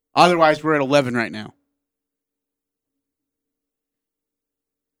 Otherwise, we're at 11 right now.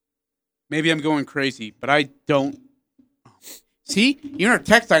 Maybe I'm going crazy, but I don't. See? Even our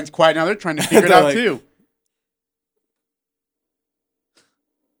text line's quiet now. They're trying to figure it out, too.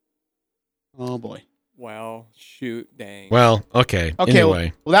 Oh, boy. Well, shoot, dang. Well, okay.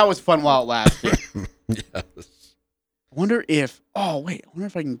 Anyway. Well, that was fun while it lasted. Yes. I wonder if... Oh, wait. I wonder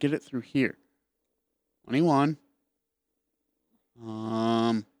if I can get it through here. 21.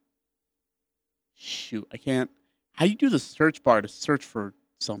 Shoot, I can't... How do you do the search bar to search for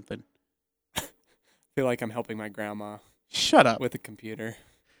something? I feel like I'm helping my grandma. Shut up. With a computer.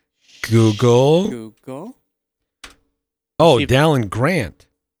 Google. Oh, Dallin Grant.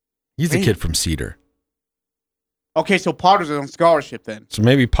 He's the kid from Cedar. Okay, so Potter's on scholarship then. So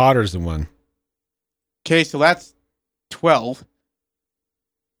maybe Potter's the one. Okay, so that's 12.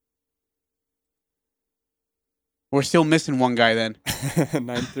 We're still missing one guy then.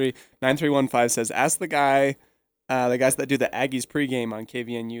 9315 says, ask the guys that do the Aggies pregame on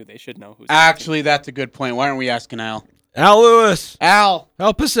KVNU. They should know who's. Actually, that's a good point. Why aren't we asking Al? Al Lewis. Al.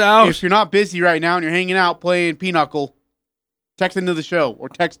 Help us out. If you're not busy right now and you're hanging out playing Pinochle, text into the show or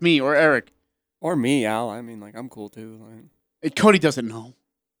text me or Eric. Or me, Al. I mean, I'm cool too. Cody doesn't know.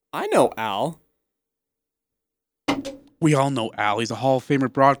 I know Al. We all know Al. He's a Hall of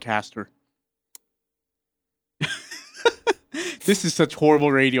Famer broadcaster. This is such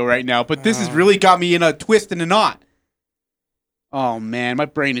horrible radio right now, but this has really got me in a twist and a knot. Oh, man. My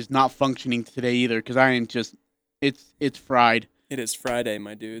brain is not functioning today either because I am just... It's fried. It is Friday,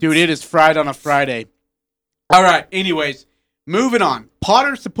 my dude. Dude, it is fried on a Friday. All right. Anyways, moving on.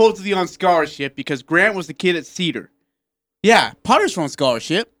 Potter's supposedly on scholarship because Grant was the kid at Cedar. Yeah, Potter's on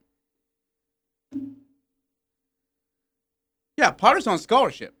scholarship. Yeah, Potter's on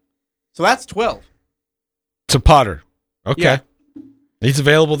scholarship. So that's 12. To Potter. Okay. Yeah. He's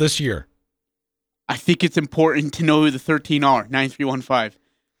available this year. I think it's important to know who the 13 are. 9315.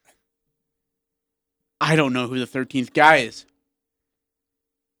 I don't know who the 13th guy is.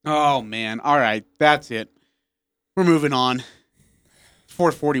 Oh, man. All right. That's it. We're moving on.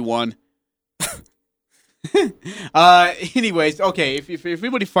 441. Anyways, okay. If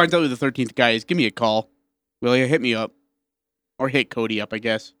anybody finds out who the 13th guy is, give me a call. Will you? Hit me up. Or hit Cody up, I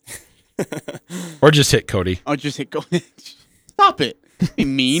guess. Or just hit Cody. Oh, just hit Cody. Stop it. Be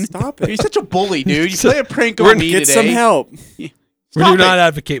mean. Stop it. You're such a bully, dude. You play a prank on me get today. some help. We do not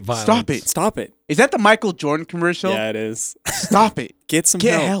advocate violence. Stop it. Stop it. Is that the Michael Jordan commercial? Yeah, it is. Stop it. Get some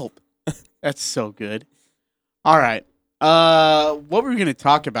help. That's so good. All right. What were we going to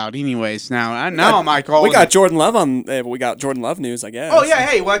talk about anyways now? I'm like, we got Jordan Love on. We got Jordan Love news, I guess. Oh, yeah.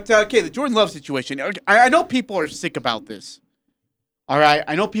 Hey, what? Okay, the Jordan Love situation. I know people are sick about this. All right.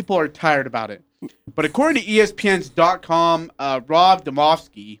 I know people are tired about it. But according to ESPN's.com, Rob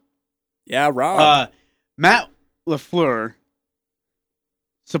Domofsky. Yeah, Rob. Matt LaFleur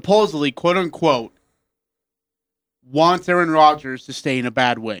supposedly, quote unquote, wants Aaron Rodgers to stay in a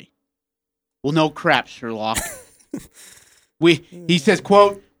bad way. Well, no crap, Sherlock. He says,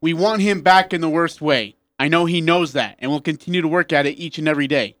 quote, we want him back in the worst way. I know he knows that, and we'll continue to work at it each and every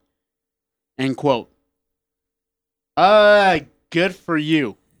day. End quote. Good for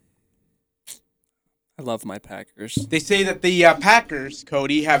you. I love my Packers. They say that the Packers,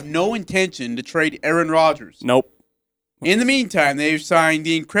 Cody, have no intention to trade Aaron Rodgers. Nope. In the meantime, they've signed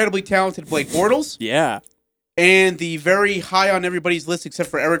the incredibly talented Blake Bortles. Yeah. And the very high on everybody's list, except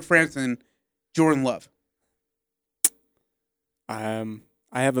for Eric Frandsen, Jordan Love. I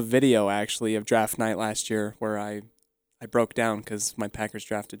I have a video, actually, of draft night last year where I broke down because my Packers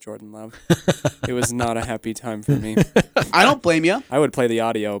drafted Jordan Love. It was not a happy time for me. I don't blame you. I would play the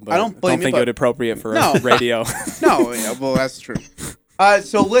audio, but I don't think it would be appropriate for radio. No, yeah, well, that's true.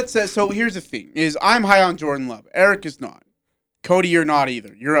 So here's the thing: is I'm high on Jordan Love. Eric is not. Cody, you're not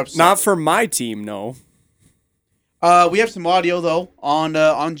either. You're upset. Not for my team, no. We have some audio though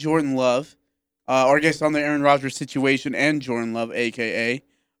on Jordan Love, or I guess on the Aaron Rodgers situation and Jordan Love, aka.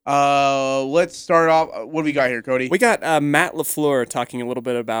 Let's start off. What do we got here, Cody? We got Matt LaFleur talking a little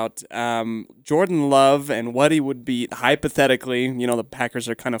bit about Jordan Love and what he would be hypothetically. You know, the Packers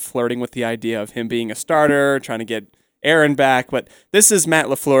are kind of flirting with the idea of him being a starter, trying to get Aaron back. But this is Matt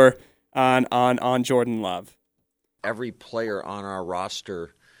LaFleur on Jordan Love. Every player on our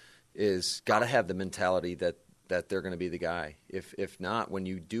roster is got to have the mentality that they're going to be the guy. If not, when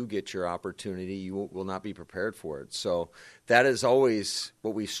you do get your opportunity, you will not be prepared for it. So that is always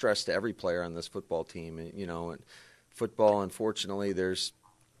what we stress to every player on this football team. You know, and football, unfortunately, there's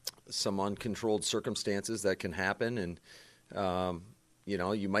some uncontrolled circumstances that can happen, and you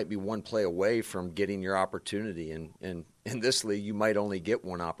know, you might be one play away from getting your opportunity. And in this league, you might only get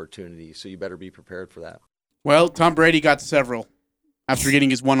one opportunity, so you better be prepared for that. Well, Tom Brady got several after getting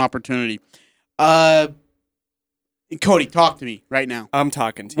his one opportunity. Cody, talk to me right now. I'm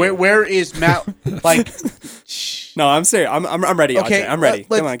talking to you. Where is Matt? Like, no, I'm serious. I'm ready. Okay, Ajay. I'm ready.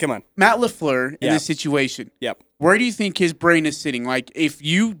 Come on. Matt LaFleur in this situation. Yep. Where do you think his brain is sitting? Like, if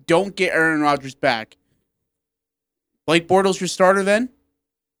you don't get Aaron Rodgers back, Blake Bortles your starter then?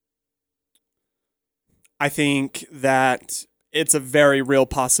 I think that it's a very real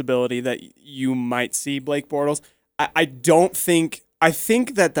possibility that you might see Blake Bortles. I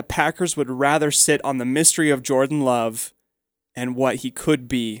think that the Packers would rather sit on the mystery of Jordan Love and what he could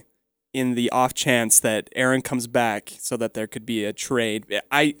be in the off chance that Aaron comes back so that there could be a trade.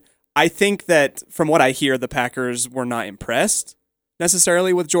 I think that from what I hear, the Packers were not impressed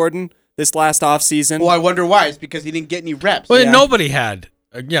necessarily with Jordan this last offseason. Well, I wonder why. It's because he didn't get any reps. Well, nobody had.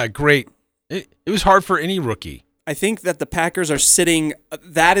 Great. It was hard for any rookie. I think that the Packers are sitting.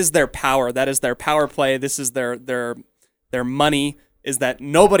 That is their power. That is their power play. This is their money. Is that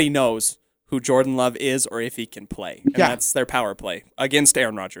nobody knows who Jordan Love is or if he can play, and that's their power play against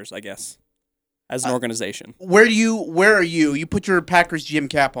Aaron Rodgers, I guess, as an organization. Where are you? You put your Packers GM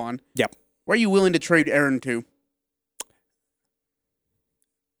cap on. Yep. Where are you willing to trade Aaron to?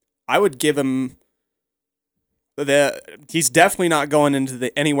 I would give him he's definitely not going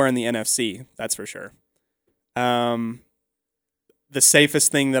into anywhere in the NFC. That's for sure. The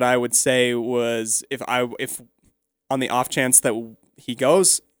safest thing that I would say was if on the off chance that he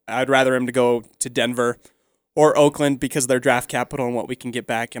goes, I'd rather him to go to Denver or Oakland because of their draft capital and what we can get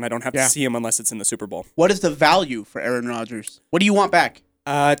back, and I don't have to see him unless it's in the Super Bowl. What is the value for Aaron Rodgers? What do you want back?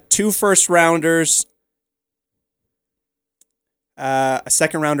 2 first-rounders, a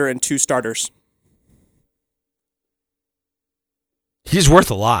second-rounder, and 2 starters. He's worth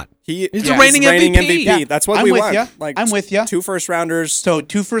a lot. He's the reigning MVP. Yeah. That's what we want. I'm with you. 2 first-rounders. So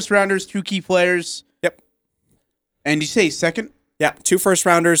 2 first-rounders, 2 key players. Yep. And you say second? Yeah, 2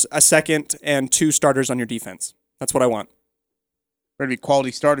 first-rounders, a second, and 2 starters on your defense. That's what I want. Better be quality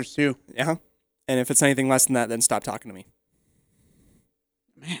starters, too. Yeah. And if it's anything less than that, then stop talking to me.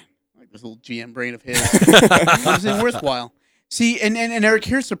 Man, like this little GM brain of his. It's worthwhile. See, and Eric,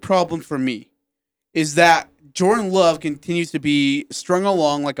 here's the problem for me, is that Jordan Love continues to be strung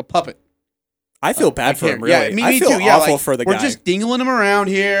along like a puppet. I feel bad for him, really. Yeah, me I feel too. awful for the guy. We're just dingling him around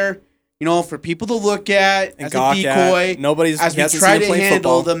here, for people to look at and as a decoy. As we try to handle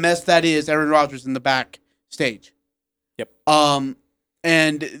football. the mess that is Aaron Rodgers in the back stage. Yep.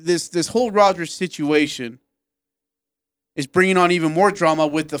 And this whole Rodgers situation is bringing on even more drama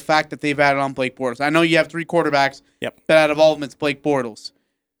with the fact that they've added on Blake Bortles. I know you have 3 quarterbacks that out of all of them, it's Blake Bortles.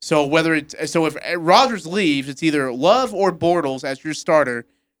 So if Rodgers leaves, it's either Love or Bortles as your starter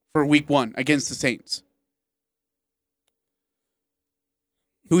for Week 1 against the Saints.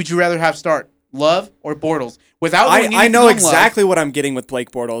 Who would you rather have start, Love or Bortles? I know exactly what I'm getting with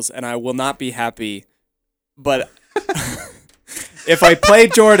Blake Bortles, and I will not be happy. But if I play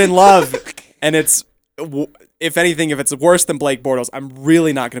Jordan Love, and if it's worse than Blake Bortles, I'm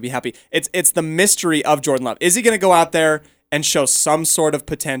really not going to be happy. It's the mystery of Jordan Love. Is he going to go out there and show some sort of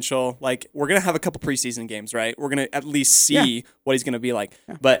potential? Like, we're going to have a couple preseason games, right? We're going to at least see what he's going to be like.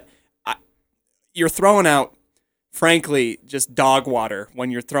 Yeah. But you're throwing out, frankly, just dog water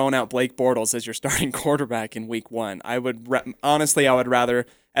when you're throwing out Blake Bortles as your starting quarterback in Week 1. I would rather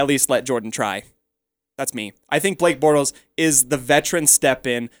at least let Jordan try. That's me. I think Blake Bortles is the veteran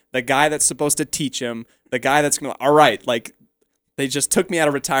step-in, the guy that's supposed to teach him, the guy that's going to, all right, like, They just took me out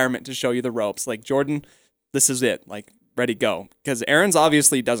of retirement to show you the ropes. Like, Jordan, this is it. Like, ready, go. Because Aaron's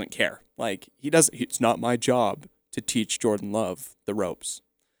obviously doesn't care. Like, it's not my job to teach Jordan Love the ropes.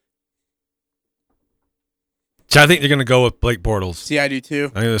 So I think they're going to go with Blake Bortles. See, I do too.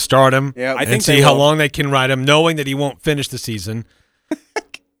 I'm going to start him and see how long they can ride him, knowing that he won't finish the season.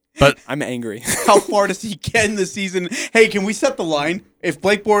 But I'm angry. How far does he get in the season? Hey, can we set the line? If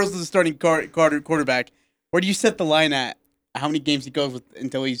Blake Bortles is the starting quarterback, where do you set the line at? How many games he goes with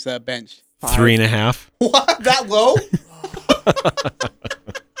until he's benched? 3.5. What? That low?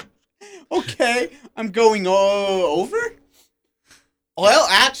 Okay, I'm going over. Well,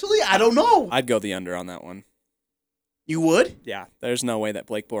 actually, I don't know. I'd go the under on that one. You would? Yeah, there's no way that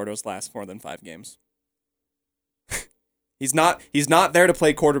Blake Bortles lasts more than 5 games. He's not there to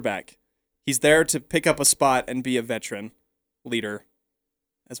play quarterback. He's there to pick up a spot and be a veteran leader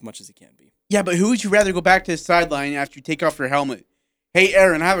as much as he can be. Yeah, but who would you rather go back to the sideline after you take off your helmet? Hey,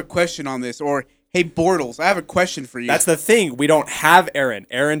 Aaron, I have a question on this. Or, hey, Bortles, I have a question for you. That's the thing. We don't have Aaron.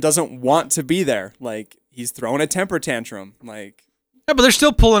 Aaron doesn't want to be there. Like, he's throwing a temper tantrum. Like, yeah, but they're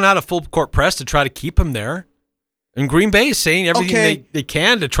still pulling out a full court press to try to keep him there. And Green Bay is saying everything they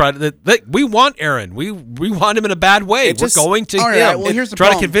can to try to. We want Aaron. We want him in a bad way. We're going to here's the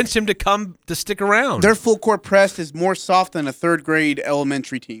try problem. to convince him to stick around. Their full court press is more soft than a third grade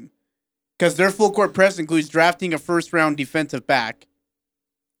elementary team. Because their full court press includes drafting a first round defensive back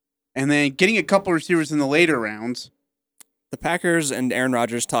and then getting a couple receivers in the later rounds. The Packers and Aaron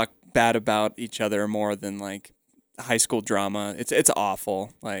Rodgers talk bad about each other more than like high school drama. It's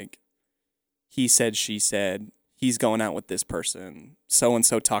awful. Like, he said, she said. He's going out with this person.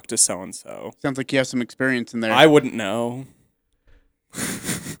 So-and-so talked to so-and-so. Sounds like you have some experience in there. I wouldn't know.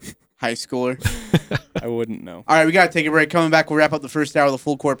 High schooler. I wouldn't know. All right, we got to take a break. Coming back, we'll wrap up the first hour of the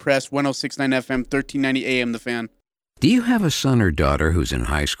Full Court Press, 106.9 FM, 1390 AM, The Fan. Do you have a son or daughter who's in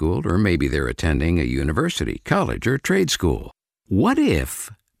high school, or maybe they're attending a university, college, or trade school? What if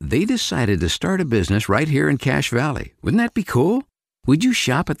they decided to start a business right here in Cache Valley? Wouldn't that be cool? Would you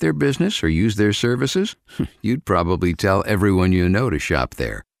shop at their business or use their services? You'd probably tell everyone you know to shop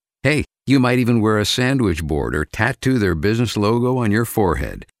there. Hey, you might even wear a sandwich board or tattoo their business logo on your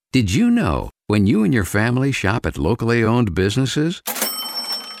forehead. Did you know when you and your family shop at locally owned businesses,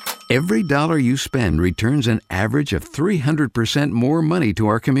 every dollar you spend returns an average of 300% more money to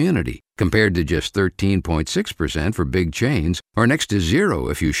our community, compared to just 13.6% for big chains, or next to zero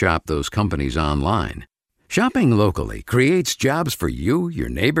if you shop those companies online. Shopping locally creates jobs for you, your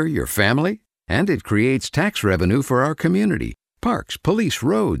neighbor, your family, and it creates tax revenue for our community, parks, police,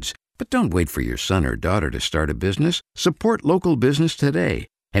 roads. But don't wait for your son or daughter to start a business. Support local business today.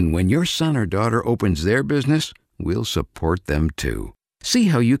 And when your son or daughter opens their business, we'll support them too. See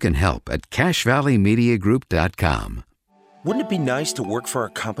how you can help at CacheValleyMediaGroup.com. Wouldn't it be nice to work for a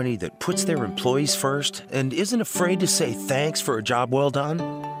company that puts their employees first and isn't afraid to say thanks for a job well done?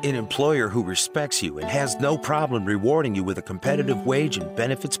 An employer who respects you and has no problem rewarding you with a competitive wage and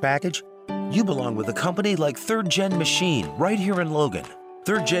benefits package? You belong with a company like Third Gen Machine right here in Logan.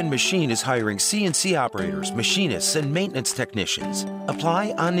 Third Gen Machine is hiring CNC operators, machinists, and maintenance technicians.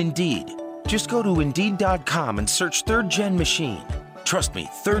 Apply on Indeed. Just go to Indeed.com and search Third Gen Machine. Trust me,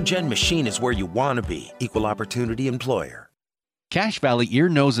 Third Gen Machine is where you want to be. Equal opportunity employer. Cache Valley Ear,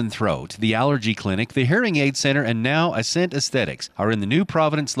 Nose, and Throat, the Allergy Clinic, the Hearing Aid Center, and now Ascent Aesthetics are in the new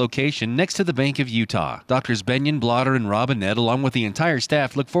Providence location next to the Bank of Utah. Doctors Benyon, Blotter, and Robinette, along with the entire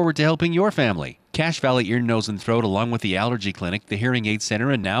staff, look forward to helping your family. Cache Valley Ear, Nose, and Throat, along with the Allergy Clinic, the Hearing Aid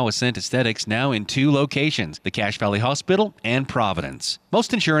Center, and now Ascent Aesthetics, now in 2 locations, the Cache Valley Hospital and Providence.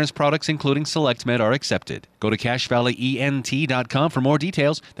 Most insurance products, including SelectMed, are accepted. Go to CacheValleyENT.com for more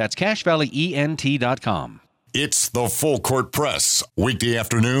details. That's CacheValleyENT.com. It's the Full Court Press, weekday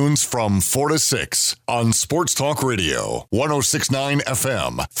afternoons from 4 to 6 on Sports Talk Radio, 106.9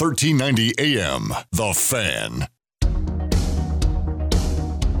 FM, 1390 AM, The Fan.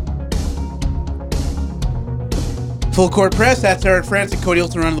 Full Court Press, that's Eric Frandsen, Cody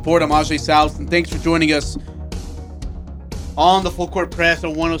Hilton on the board. I'm Ajay Salvesen. Thanks for joining us on the Full Court Press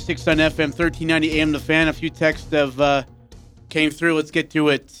on 106.9 FM, 1390 AM, The Fan. A few texts have came through. Let's get to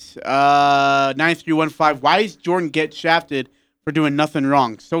it. 9315. Why is Jordan get shafted for doing nothing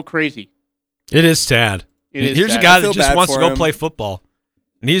wrong? So crazy. It is sad. Here's a guy that just wants to go play football.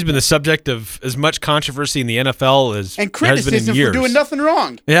 And he's been the subject of as much controversy in the NFL as and criticism has been in years. For doing nothing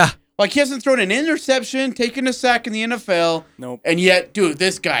wrong. Yeah. Like, he hasn't thrown an interception, taken a sack in the NFL. Nope. And yet, dude,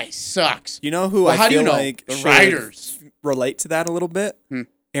 this guy sucks. You know who how I do you feel know? like The should Riders relate to that a little bit?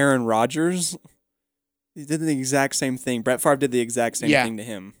 Aaron Rodgers. He did the exact same thing. Brett Favre did the exact same thing to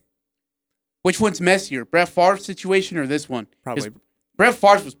him. Which one's messier, Brett Favre's situation or this one? Probably. Brett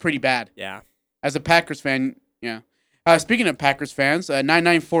Favre's was pretty bad. Yeah. As a Packers fan, yeah. Speaking of Packers fans,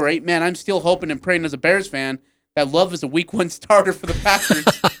 9948, man, I'm still hoping and praying as a Bears fan that Love is a week 1 starter for the Packers.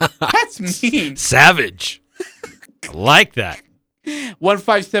 That's mean. Savage. I like that.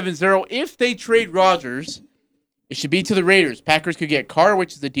 1570, if they trade Rodgers, it should be to the Raiders. Packers could get Carr,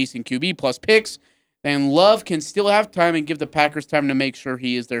 which is a decent QB, plus picks. Then Love can still have time and give the Packers time to make sure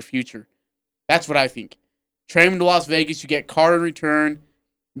he is their future. That's what I think. Trade him to Las Vegas. You get Carr in return.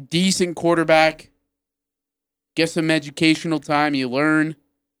 Decent quarterback. Get some educational time. You learn.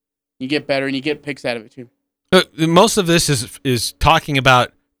 You get better, and you get picks out of it, too. Most of this is talking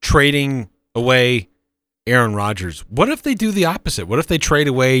about trading away Aaron Rodgers. What if they do the opposite? What if they trade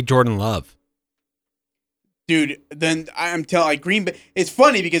away Jordan Love? Dude, then I'm telling Green Bay. It's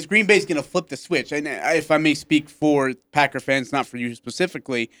funny because Green Bay's going to flip the switch. And if I may speak for Packer fans, not for you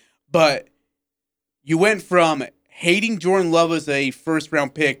specifically, but you went from hating Jordan Love as a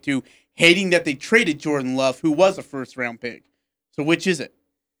first-round pick to hating that they traded Jordan Love, who was a first-round pick. So which is it?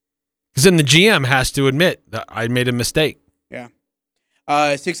 Because then the GM has to admit that I made a mistake. Yeah.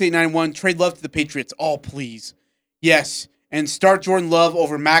 6891, trade Love to the Patriots. Oh, please. Yes. And start Jordan Love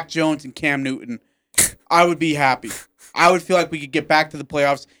over Mac Jones and Cam Newton. I would be happy. I would feel like we could get back to the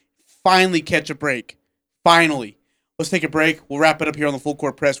playoffs, finally catch a break. Finally. Let's take a break. We'll wrap it up here on the Full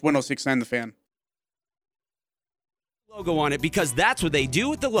Court Press, 106.9 The Fan. Logo on it because that's what they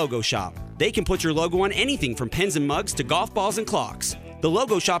do at the Logo Shop. They can put your logo on anything from pens and mugs to golf balls and clocks. The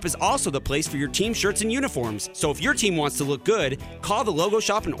Logo Shop is also the place for your team shirts and uniforms. So if your team wants to look good, call the Logo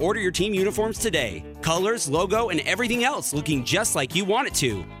Shop and order your team uniforms today. Colors, logo, and everything else looking just like you want it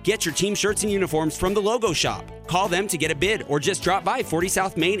to. Get your team shirts and uniforms from the Logo Shop. Call them to get a bid or just drop by 40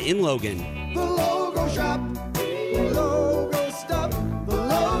 South Main in Logan. The Logo Shop. The logo stuff. The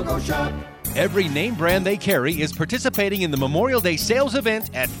Logo Shop. Every name brand they carry is participating in the Memorial Day sales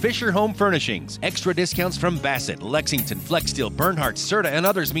event at Fisher Home Furnishings. Extra discounts from Bassett, Lexington, Flexsteel, Bernhardt, Serta, and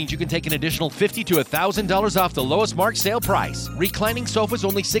others means you can take an additional $50 to $1,000 off the lowest marked sale price. Reclining sofas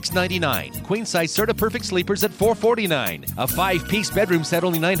only $699. Queen size Serta Perfect sleepers at $449. A 5-piece bedroom set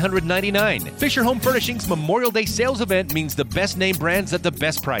only $999. Fisher Home Furnishings Memorial Day sales event means the best name brands at the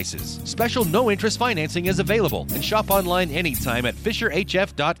best prices. Special no interest financing is available, and shop online anytime at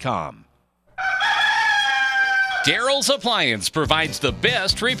FisherHF.com. Daryl's Appliance provides the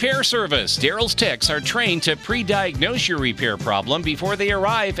best repair service. Daryl's techs are trained to pre-diagnose your repair problem before they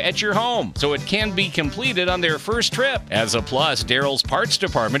arrive at your home, so it can be completed on their first trip. As a plus, Daryl's parts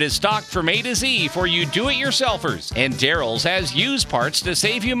department is stocked from A to Z for you do-it-yourselfers, and Daryl's has used parts to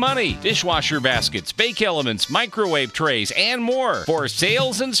save you money. Dishwasher baskets, bake elements, microwave trays, and more. For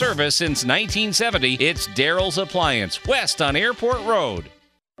sales and service since 1970, it's Daryl's Appliance, west on Airport Road.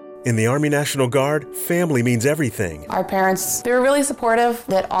 In the Army National Guard, family means everything. Our parents, they were really supportive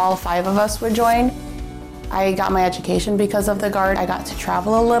that all 5 of us would join. I got my education because of the Guard. I got to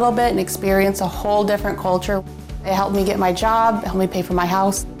travel a little bit and experience a whole different culture. It helped me get my job, helped me pay for my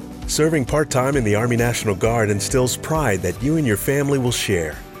house. Serving part-time in the Army National Guard instills pride that you and your family will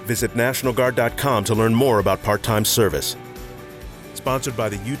share. Visit NationalGuard.com to learn more about part-time service. Sponsored by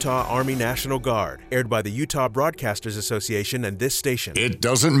the Utah Army National Guard. Aired by the Utah Broadcasters Association and this station. It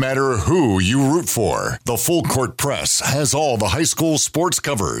doesn't matter who you root for. The Full Court Press has all the high school sports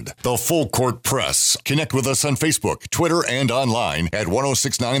covered. The Full Court Press. Connect with us on Facebook, Twitter, and online at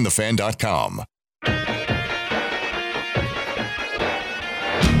 1069thefan.com.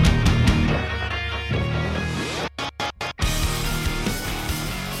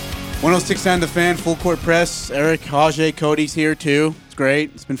 106.9 The Fan, Full Court Press. Eric, Ajay, Cody's here too. It's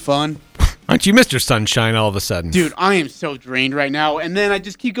great. It's been fun. Aren't you Mr. Sunshine all of a sudden? Dude, I am so drained right now. And then I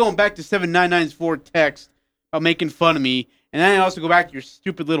just keep going back to 7994 text about making fun of me. And then I also go back to your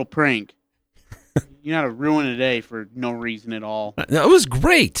stupid little prank. You know how to ruin a day for no reason at all. That was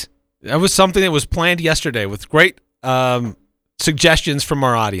great. That was something that was planned yesterday with great suggestions from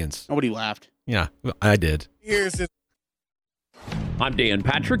our audience. Nobody laughed. Yeah, I did. Here's it. I'm Dan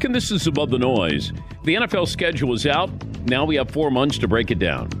Patrick, and this is Above the Noise. The NFL schedule is out. Now we have 4 months to break it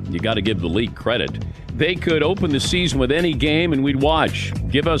down. You got to give the league credit. They could open the season with any game, and we'd watch.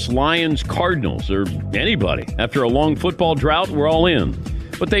 Give us Lions, Cardinals, or anybody. After a long football drought, we're all in.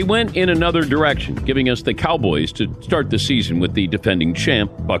 But they went in another direction, giving us the Cowboys to start the season with the defending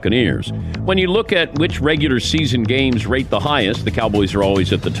champ, Buccaneers. When you look at which regular season games rate the highest, the Cowboys are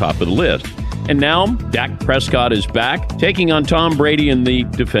always at the top of the list. And now, Dak Prescott is back, taking on Tom Brady and the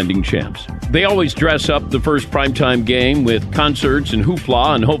defending champs. They always dress up the first primetime game with concerts and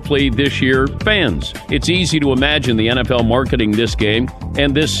hoopla, and hopefully this year, fans. It's easy to imagine the NFL marketing this game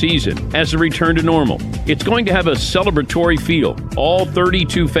and this season as a return to normal. It's going to have a celebratory feel. All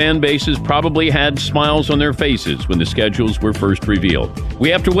 32 fan bases probably had smiles on their faces when the schedules were first revealed. We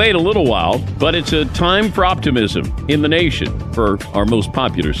have to wait a little while, but it's a time for optimism in the nation for our most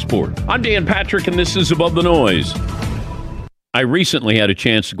popular sport. I'm Dan Patrick, and this is Above the Noise. I recently had a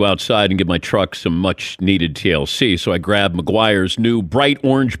chance to go outside and give my truck some much-needed TLC, so I grabbed Meguiar's new bright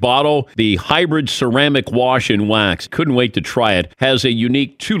orange bottle, the hybrid ceramic wash and wax. Couldn't wait to try it. Has a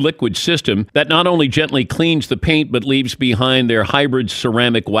unique two-liquid system that not only gently cleans the paint, but leaves behind their hybrid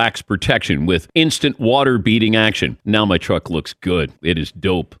ceramic wax protection with instant water-beating action. Now my truck looks good. It is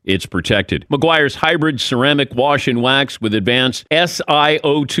dope. It's protected. Meguiar's hybrid ceramic wash and wax with advanced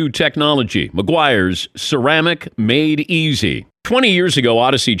SiO2 technology. Meguiar's ceramic made easy. 20 years ago,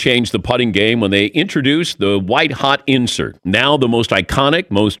 Odyssey changed the putting game when they introduced the White Hot insert. Now the most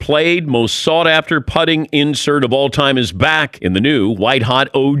iconic, most played, most sought-after putting insert of all time is back in the new White Hot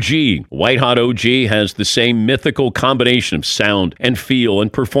OG. White Hot OG has the same mythical combination of sound and feel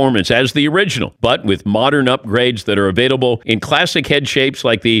and performance as the original, but with modern upgrades that are available in classic head shapes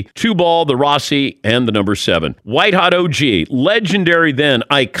like the 2-ball, the Rossi, and the number 7. White Hot OG, legendary then,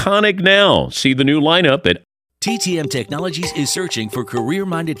 iconic now. See the new lineup at TTM Technologies is searching for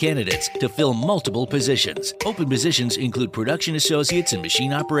career-minded candidates to fill multiple positions. Open positions include production associates and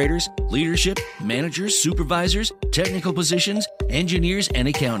machine operators, leadership, managers, supervisors, technical positions, engineers, and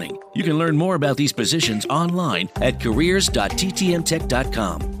accounting. You can learn more about these positions online at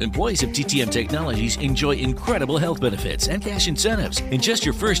careers.ttmtech.com. Employees of TTM Technologies enjoy incredible health benefits and cash incentives. In just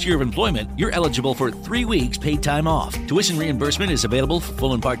your first year of employment, you're eligible for 3 weeks paid time off. Tuition reimbursement is available for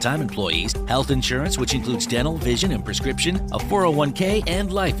full and part-time employees. Health insurance, which includes dental, vision, and prescription, a 401k,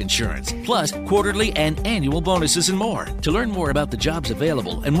 and life insurance, plus quarterly and annual bonuses and more. To learn more about the jobs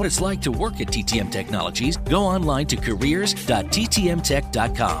available and what it's like to work at TTM Technologies, go online to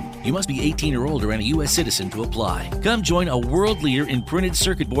careers.ttmtech.com. You must be 18 or older and a U.S. citizen to apply. Come join a world leader in printed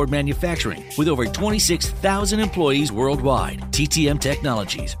circuit board manufacturing with over 26,000 employees worldwide. TTM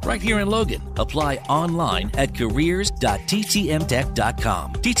Technologies, right here in Logan. Apply online at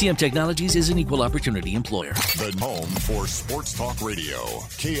careers.ttmtech.com. TTM Technologies is an equal opportunity employer. The home for Sports Talk Radio.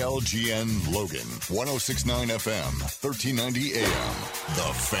 KLGN Logan. 106.9 FM. 1390 AM.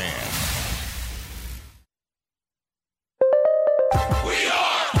 The Fan.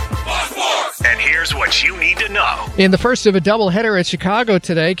 And here's what you need to know. In the first of a doubleheader at Chicago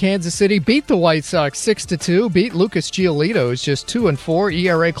today, Kansas City beat the White Sox 6-2, beat Lucas Giolito's just 2-4,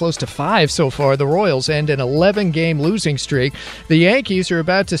 ERA close to 5 so far. The Royals end an 11-game losing streak. The Yankees are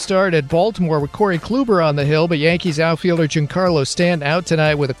about to start at Baltimore with Corey Kluber on the hill, but Yankees outfielder Giancarlo Stanton out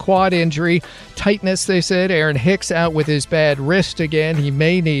tonight with a quad injury. Tightness, they said. Aaron Hicks out with his bad wrist again. He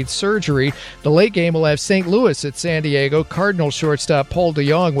may need surgery. The late game will have St. Louis at San Diego. Cardinals shortstop Paul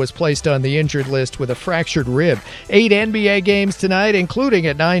DeJong was placed on the injured list with a fractured rib. 8 NBA games tonight, including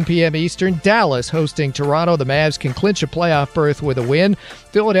at 9 p.m. Eastern. Dallas hosting Toronto. The Mavs can clinch a playoff berth with a win.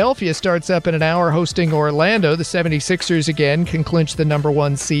 Philadelphia starts up in an hour hosting Orlando. The 76ers again can clinch the number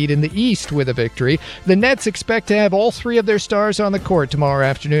 1 seed in the East with a victory. The Nets expect to have all 3 of their stars on the court tomorrow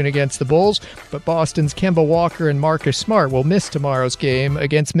afternoon against the Bulls, but Boston's Kemba Walker and Marcus Smart will miss tomorrow's game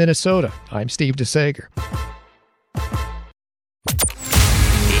against Minnesota. I'm Steve DeSager.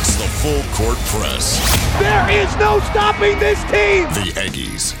 It's the Full Court Press. There is no stopping this team. The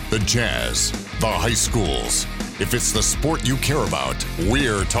Aggies, the Jazz, the high schools. If it's the sport you care about,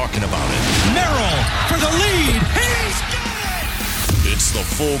 we're talking about it. Merrill for the lead. He's got it. It's the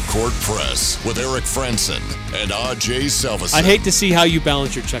Full Court Press with Eric Frandsen and Ajay Salvesen. I'd hate to see how you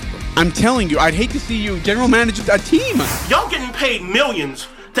balance your checkbook. I'm telling you, I'd hate to see you general manage a team. Y'all getting paid millions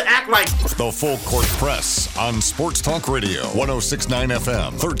to act like... The Full Court Press on Sports Talk Radio. 106.9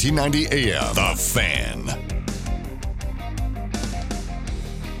 FM, 1390 AM. The Fan.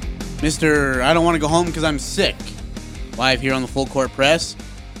 Mr. I don't want to go home because I'm sick. Live here on the Full Court Press.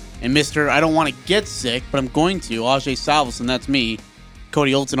 And Mr. I don't want to get sick, but I'm going to. Ajay Salvesen, that's me.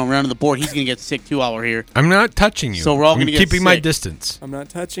 Cody Olson on around the board. He's going to get sick too while we're here. I'm not touching you. So we're all going to get sick. Keeping my distance. I'm not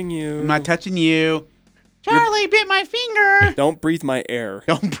touching you. I'm not touching you. Charlie bit my finger. Don't breathe my air.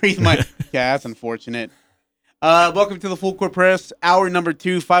 Don't breathe my... Yeah, that's unfortunate. Welcome to the Full Court Press. Hour number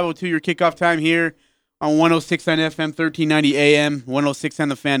 2, 5:02, your kickoff time here on 106.9 FM, 1390 AM,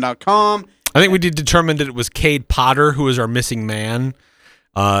 106onthefan.com. I think we did determine that it was Cade Potter who was our missing man.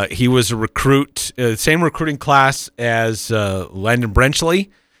 He was a recruit, same recruiting class as Landon Brenchley,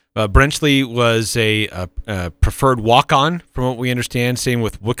 Brenchley was a preferred walk-on, from what we understand. Same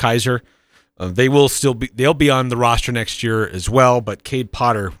with Wickheiser. They'll be on the roster next year as well. But Cade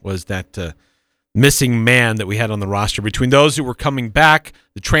Potter was that missing man that we had on the roster. Between those who were coming back,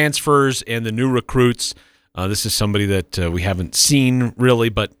 the transfers, and the new recruits, this is somebody that we haven't seen really,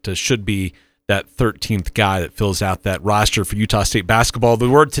 but should be that 13th guy that fills out that roster for Utah State basketball. The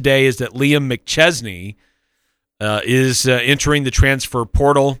word today is that Liam McChesney is entering the transfer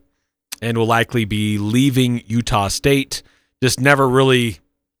portal and will likely be leaving Utah State. Just never really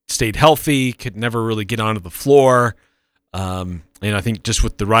stayed healthy, could never really get onto the floor. And I think just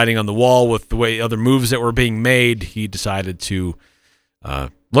with the writing on the wall, with the way other moves that were being made, he decided to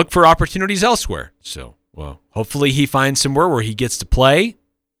look for opportunities elsewhere. So, well, hopefully he finds somewhere where he gets to play,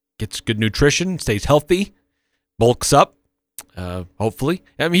 gets good nutrition, stays healthy, bulks up, hopefully.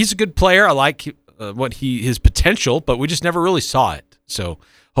 I mean, he's a good player. I like his potential, but we just never really saw it. So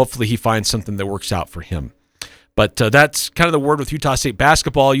hopefully he finds something that works out for him. But that's kind of the word with Utah State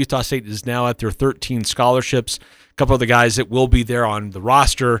basketball. Utah State is now at their 13 scholarships. A couple of the guys that will be there on the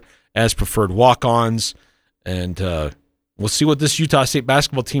roster as preferred walk-ons. And we'll see what this Utah State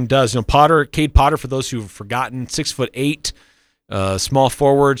basketball team does. Cade Potter, for those who've forgotten, 6'8", small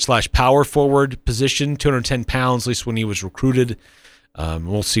forward / power forward position, 210 pounds, at least when he was recruited.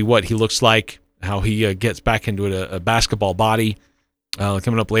 We'll see what he looks like, how he gets back into a basketball body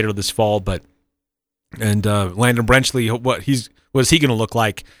coming up later this fall. And Landon Brenchley, what is he going to look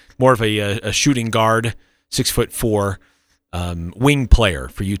like? More of a shooting guard, 6'4", wing player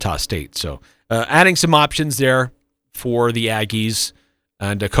for Utah State. So adding some options there for the Aggies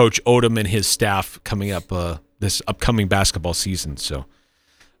and Coach Odom and his staff coming up this upcoming basketball season. So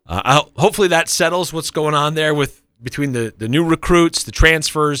hopefully that settles what's going on there between the new recruits, the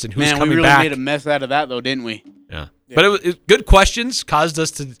transfers, and who's coming back. Man, we really made a mess out of that, though, didn't we? Yeah. But it was good questions, caused us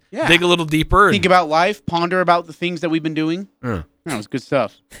to dig a little deeper. Think about life, ponder about the things that we've been doing. Yeah. It was good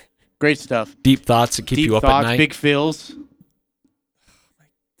stuff. Great stuff. Deep thoughts that keep you up at night. Big feels.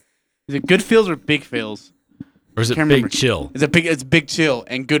 Is it good feels or big feels? Or is it big chill? It's big chill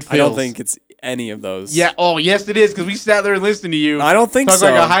and good feels. I don't think it's any of those. Yeah. Oh, yes, it is, because we sat there and listened to you. I don't think talk so.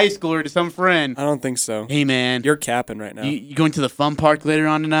 like a high schooler to some friend. I don't think so. Hey, man. You're capping right now. You going to the fun park later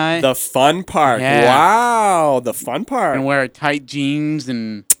on tonight? The fun park. Yeah. Wow. The fun park. And wear tight jeans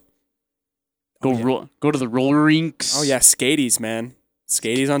and go to the roller rinks. Oh, yeah. Skaties, man.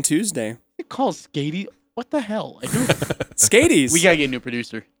 Skaties on Tuesday. It calls skatey. What the hell? Skaties. We got to get a new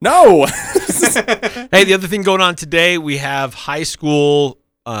producer. No. Hey, the other thing going on today, we have high school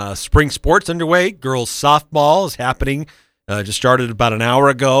spring sports underway. Girls softball is happening. Just started about an hour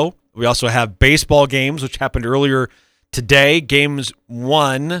ago. We also have baseball games, which happened earlier today. Games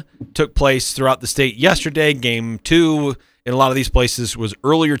 1 took place throughout the state yesterday. Game 2 in a lot of these places was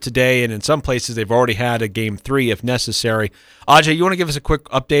earlier today, and in some places they've already had a game 3 if necessary. Ajay, you want to give us a quick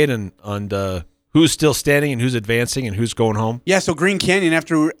update on who's still standing and who's advancing and who's going home? Yeah, so Green Canyon,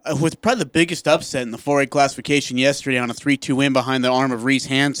 after was probably the biggest upset in the 4A classification yesterday on a 3-2 win behind the arm of Reese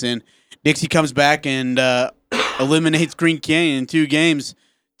Hansen, Dixie comes back and eliminates Green Canyon in 2 games.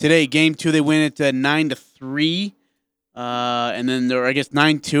 Today, game 2, they win it 9-3, and then they're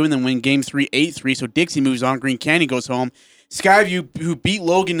 9-2, and then win game 3 8-3. So Dixie moves on. Green Canyon goes home. Skyview, who beat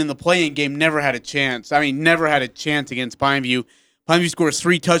Logan in the play-in game, never had a chance. Never had a chance against Pineview. Pineview scores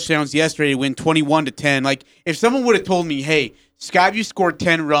 3 touchdowns yesterday to win 21-10. Like, if someone would have told me, hey, Skyview scored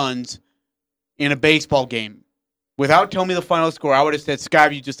 10 runs in a baseball game, without telling me the final score, I would have said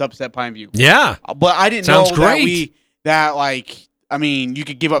Skyview just upset Pineview. Yeah. But I didn't Sounds know great. you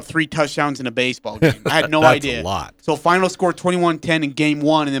could give up 3 touchdowns in a baseball game. I had no That's idea. a lot. So final score 21-10 in game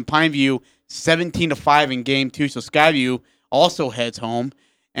 1, and then Pineview 17-5 in game 2. So Skyview also heads home.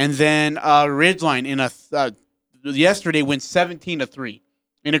 And then Ridgeline in yesterday went 17-3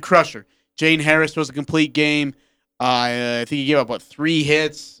 in a crusher. Jane Harris was a complete game. I think he gave up 3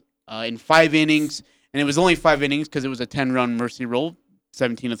 hits in 5 innings, and it was only 5 innings because it was a 10-run mercy roll.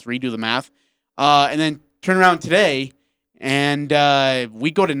 17-3, do the math. And then turn around today, and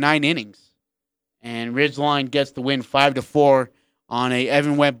we go to 9 innings, and Ridgeline gets the win 5-4 on a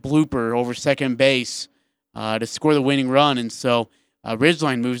Evan Webb blooper over second base to score the winning run, and so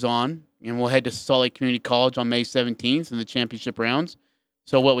Ridgeline moves on. And we'll head to Salt Lake Community College on May 17th in the championship rounds.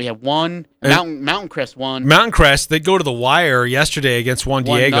 So we have Mountain Crest won. Mountain Crest, they go to the wire yesterday against Juan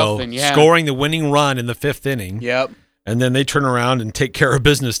Diego, 1-0, yeah. scoring the winning run in the 5th inning. Yep. And then they turn around and take care of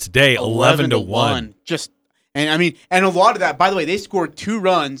business today, 11-1. And a lot of that, by the way, they scored 2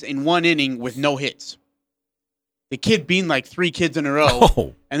 runs in 1 inning with no hits. The kid beamed 3 kids in a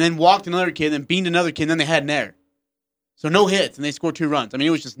row, and then walked another kid, then beamed another kid, and then they had an error. So no hits, and they scored 2 runs. I mean,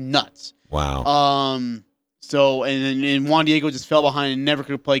 it was just nuts. Wow. So, and Juan Diego just fell behind and never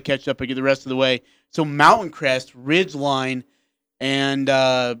could play catch up and get the rest of the way. So Mountain Crest, Ridgeline, and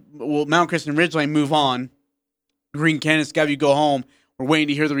Mountain Crest and Ridgeline move on. Green Canyon, Skyview go home. We're waiting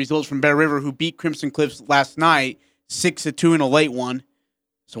to hear the results from Bear River, who beat Crimson Cliffs last night, 6-2 in a late one.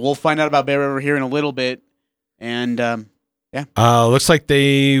 So we'll find out about Bear River here in a little bit. And, yeah. Looks like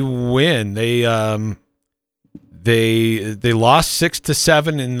they win. They lost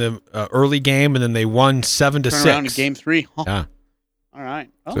 6-7 in the early game, and then they won 7-6. Turn around to game 3. Huh. Yeah. All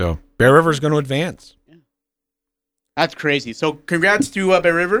right. Oh. So Bear River's going to advance. Yeah. That's crazy. So congrats to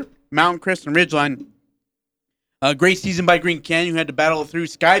Bear River, Mountain Crest, and Ridgeline. Great season by Green Canyon, who had to battle through.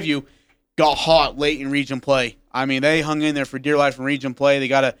 Skyview got hot late in region play. I mean, they hung in there for dear life in region play. They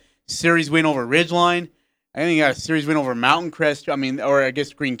got a series win over Ridgeline. I think they got a series win over Mountain Crest. Or I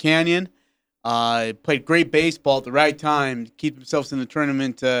guess Green Canyon. Played great baseball at the right time to keep themselves in the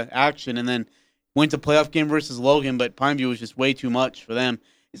tournament action, and then went to playoff game versus Logan, but Pineview was just way too much for them.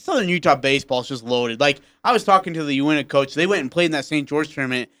 Southern Utah baseball is just loaded. Like, I was talking to the Uinta coach. They went and played in that St. George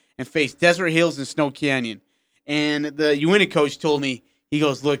tournament and faced Desert Hills and Snow Canyon. And the Uinta coach told me, he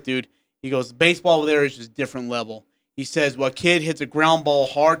goes, look, dude, he goes, baseball over there is just different level. He says, well, a kid hits a ground ball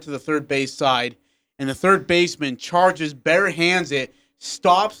hard to the third base side, and the third baseman charges, bare hands it,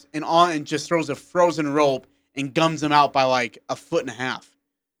 stops and just throws a frozen rope and gums him out by like 1.5 foot.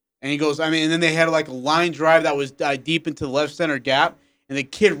 And he goes, and then they had like a line drive that was deep into the left center gap, and the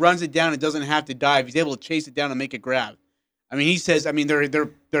kid runs it down and doesn't have to dive. He's able to chase it down and make a grab. He says, they're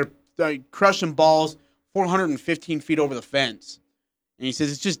crushing balls 415 feet over the fence. And he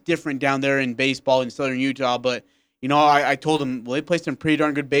says it's just different down there in baseball in Southern Utah. But, I told him, well, they play some pretty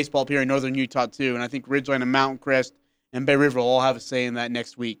darn good baseball up here in Northern Utah too. And I think Ridgeline and Mountain Crest and Bay River will all have a say in that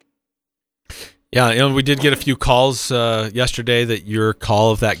next week. Yeah, we did get a few calls yesterday that your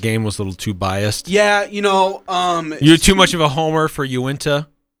call of that game was a little too biased. Yeah, you're too much of a homer for Uinta.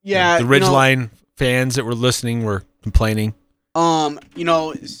 Yeah, the Ridgeline fans that were listening were complaining.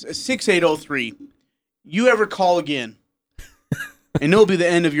 6803. You ever call again, and it'll be the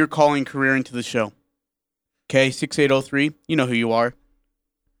end of your calling career into the show. Okay, 6803. You know who you are.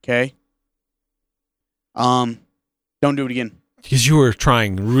 Okay. Don't do it again. Because you were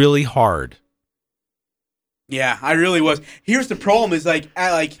trying really hard. Yeah, I really was. Here's the problem: is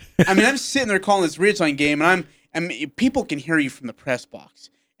I'm sitting there calling this Ridgeline game, and people can hear you from the press box,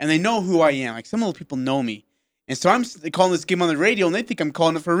 and they know who I am. Like, some of the people know me, and so I'm calling this game on the radio, and they think I'm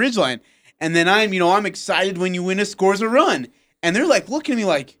calling it for Ridgeline. And then I'm excited when Uinta scores a run, and they're like looking at me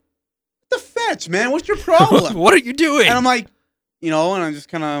like, "What the fetch, man? What's your problem? What are you doing?" And I'm like, and I'm just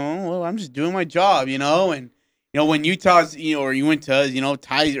kind of, well, I'm just doing my job, and when Utah's, or Uinta,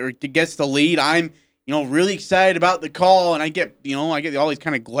 ties or gets the lead, I'm really excited about the call, and I get all these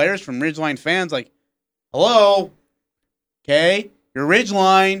kind of glares from Ridgeline fans like, hello, okay, you're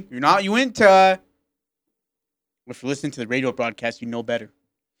Ridgeline, you're not Uinta. If you're listening to the radio broadcast, you know better.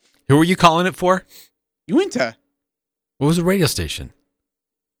 Who were you calling it for? Uinta. What was the radio station?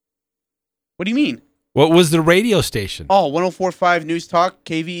 What do you mean? What was the radio station? Oh, 104.5 News Talk,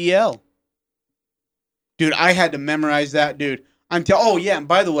 KVEL. Dude, I had to memorize that, dude. Oh, yeah, and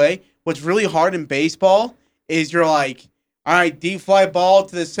by the way, what's really hard in baseball is you're like, all right, deep fly ball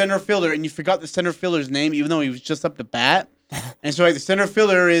to the center fielder, and you forgot the center fielder's name, even though he was just up to bat. And so the center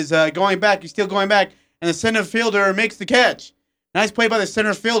fielder is going back, he's still going back, and the center fielder makes the catch. Nice play by the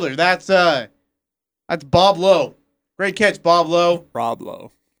center fielder. That's Bob Lowe. Great catch, Bob Lowe. Rob Lowe.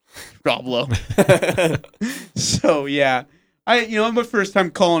 So, yeah. My first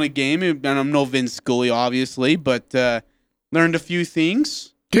time calling a game, and I'm no Vince Scully, obviously, but learned a few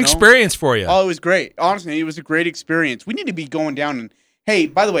things. Good experience for you. Oh, it was great. Honestly, it was a great experience. We need to be going down and, hey,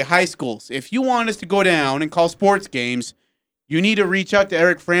 by the way, high schools, if you want us to go down and call sports games, you need to reach out to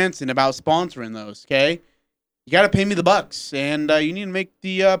Eric Frandsen about sponsoring those, okay? You got to pay me the bucks, and you need to make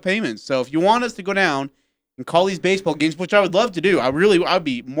the payments. So if you want us to go down and call these baseball games, which I would love to do, I'd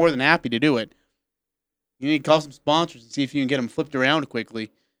be more than happy to do it. You need to call some sponsors and see if you can get them flipped around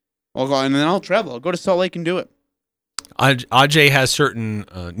quickly. And then I'll travel. I'll go to Salt Lake and do it. Ajay has certain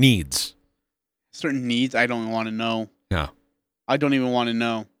needs. Certain needs? I don't want to know. Yeah. I don't even want to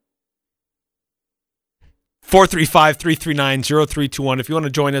know. 435-339-0321. If you want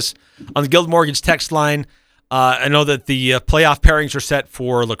to join us on the Guild Mortgage text line, I know that the playoff pairings are set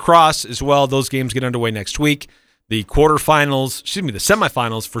for lacrosse as well. Those games get underway next week. The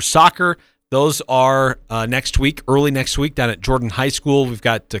semifinals for soccer, those are next week, early next week down at Jordan High School. We've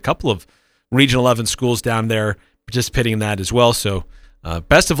got a couple of Region 11 schools down there participating in that as well. So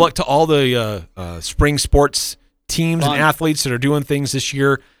best of luck to all the spring sports teams and athletes that are doing things this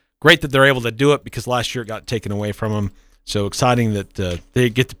year. Great that they're able to do it because last year it got taken away from them. So exciting that they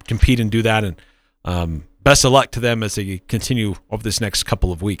get to compete and do that. And best of luck to them as they continue over this next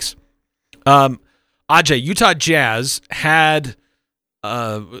couple of weeks. Ajay, Utah Jazz had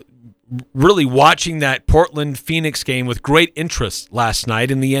really watching that Portland-Phoenix game with great interest last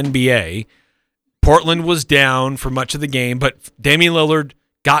night in the NBA. Portland was down for much of the game, but Damian Lillard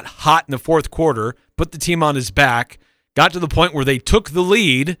got hot in the fourth quarter, put the team on his back, got to the point where they took the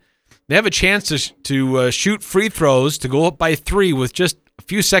lead. They have a chance to shoot free throws to go up by 3 with just a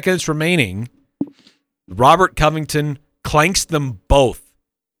few seconds remaining. Robert Covington clanks them both.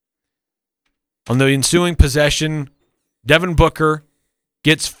 On the ensuing possession, Devin Booker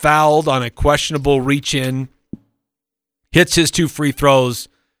gets fouled on a questionable reach-in, hits his 2 free throws.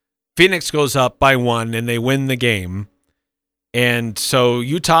 Phoenix goes up by 1, and they win the game. And so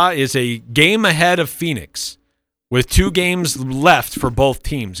Utah is a game ahead of Phoenix with 2 games left for both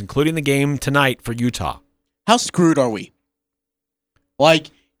teams, including the game tonight for Utah. How screwed are we? Like,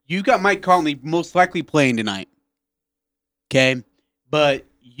 you've got Mike Conley most likely playing tonight. Okay? But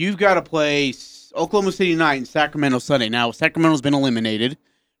you've got to play Oklahoma City tonight and Sacramento Sunday. Now, Sacramento's been eliminated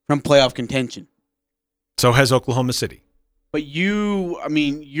from playoff contention. So has Oklahoma City. But your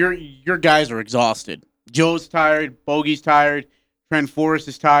guys are exhausted. Joe's tired. Bogey's tired. Trent Forrest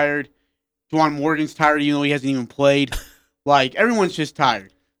is tired. Juwan Morgan's tired even though he hasn't even played. Like, everyone's just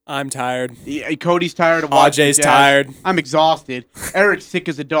tired. I'm tired. Cody's tired of watching Ajay's Jazz. tired. I'm exhausted. Eric's sick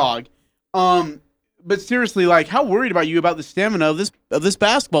as a dog. But seriously, like, how worried about you about the stamina of this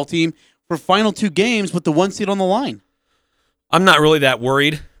basketball team for final 2 games with the 1 seed on the line? I'm not really that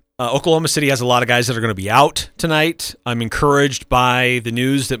worried. Oklahoma City has a lot of guys that are going to be out tonight. I'm encouraged by the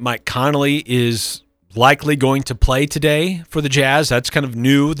news that Mike Conley is likely going to play today for the Jazz. That's kind of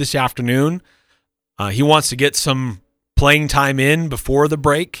new this afternoon. He wants to get some playing time in before the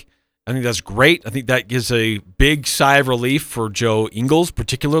break. I think that's great. I think that gives a big sigh of relief for Joe Ingles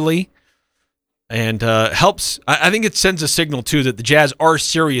particularly. And helps. I think it sends a signal, too, that the Jazz are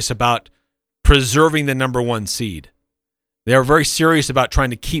serious about preserving the number 1 seed. They are very serious about trying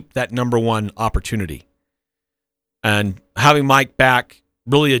to keep that number 1 opportunity. And having Mike back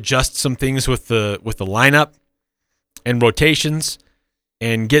really adjusts some things with the lineup and rotations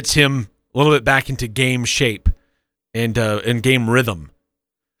and gets him a little bit back into game shape and game rhythm.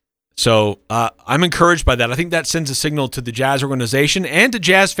 So I'm encouraged by that. I think that sends a signal to the Jazz organization and to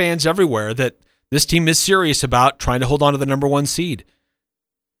Jazz fans everywhere that this team is serious about trying to hold on to the number 1 seed.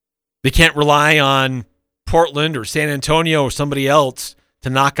 They can't rely on Portland or San Antonio or somebody else to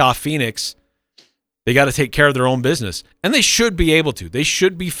knock off Phoenix. They got to take care of their own business. And they should be able to. They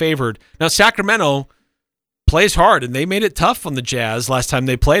should be favored. Now, Sacramento plays hard, and they made it tough on the Jazz last time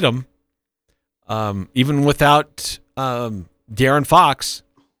they played them. Even without De'Aaron Fox.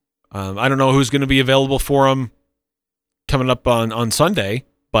 I don't know who's going to be available for them coming up on Sunday,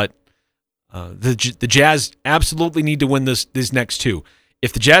 but the Jazz absolutely need to win these next 2.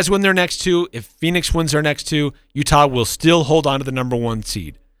 If the Jazz win their next 2, if Phoenix wins their next 2, Utah will still hold on to the number 1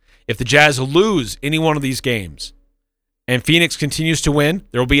 seed. If the Jazz lose any one of these games and Phoenix continues to win,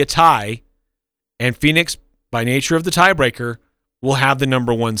 there will be a tie, and Phoenix, by nature of the tiebreaker, will have the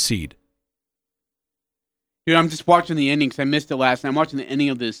number 1 seed. Dude, I'm just watching the ending because I missed it last night. I'm watching the ending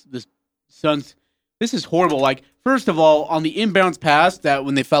of this Suns. This is horrible. Like, first of all, on the inbounds pass that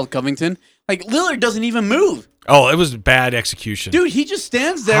when they fouled Covington, like, Lillard doesn't even move. Oh, it was bad execution. Dude, he just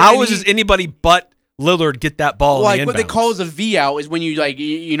stands there. How does anybody but Lillard get that ball like in the what they inbounds? call as a V out is when you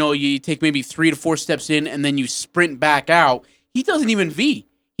you take maybe 3 to 4 steps in and then you sprint back out. He doesn't even V.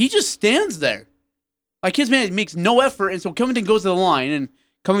 He just stands there. Like, his man makes no effort, and so Covington goes to the line, and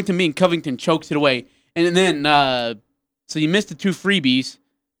Covington chokes it away. And then so you missed the 2 freebies.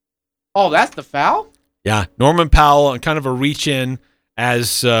 Oh, that's the foul? Yeah, Norman Powell on kind of a reach in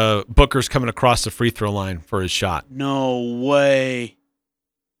as Booker's coming across the free throw line for his shot. No way.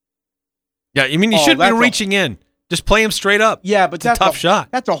 Yeah, I mean, you shouldn't be reaching in. Just play him straight up. Yeah, but it's that's a tough shot.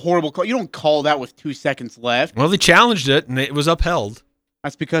 That's a horrible call. You don't call that with 2 seconds left. Well, they challenged it, and it was upheld.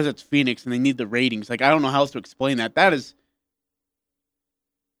 That's because it's Phoenix, and they need the ratings. Like, I don't know how else to explain that. That is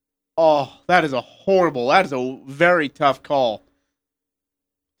a very tough call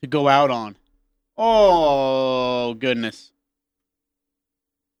to go out on. Oh, goodness.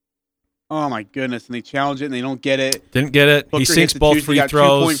 Oh, my goodness. And they challenge it, and they don't get it. Didn't get it. He sinks both free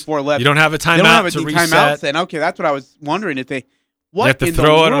throws. 2.4 left. You don't have a timeout They don't have to a reset. timeout then. Okay, that's what I was wondering. If they have to in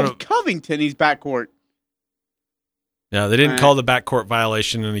throw the it on world? Covington, he's backcourt. Yeah, they didn't call the backcourt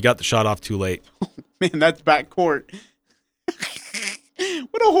violation, and he got the shot off too late. Man, that's backcourt.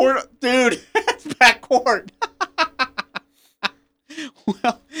 What a horror. Dude, that's backcourt.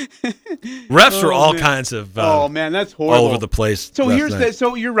 Refs were all kinds of oh man, that's horrible. all over the place. So last night.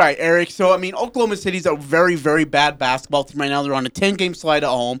 so you're right, Eric. So I mean, Oklahoma City's a very, very bad basketball team right now. They're on a 10-game slide at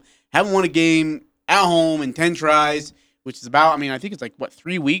home. Haven't won a game at home in 10 tries, which is about, I mean, I think it's like,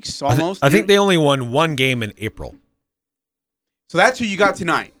 3 weeks almost? I think they only won one game in April. So that's who you got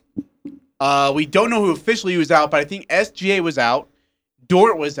tonight. We don't know who officially was out, but I think SGA was out.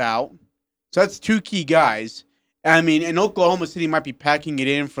 Dort was out. So that's 2 key guys. I mean, and Oklahoma City might be packing it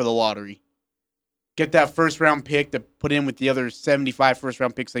in for the lottery. Get that first-round pick to put in with the other 75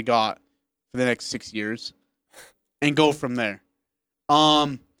 first-round picks they got for the next 6 years and go from there.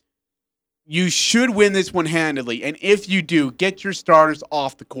 You should win this one handedly, and if you do, get your starters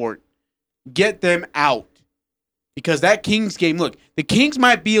off the court. Get them out. Because that Kings game, look, the Kings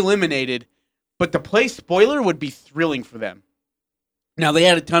might be eliminated, but the play spoiler would be thrilling for them. Now, they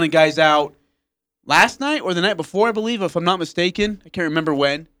had a ton of guys out last night or the night before, I believe, if I'm not mistaken. I can't remember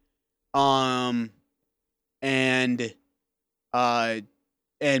when. And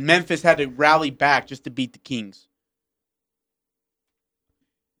Memphis had to rally back just to beat the Kings.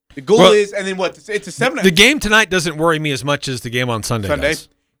 The goal is, and then what? It's a 7. The game tonight doesn't worry me as much as the game on Sunday. Does.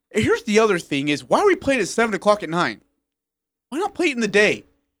 Here's the other thing: is why are we playing at 7 o'clock at night? Why not play it in the day?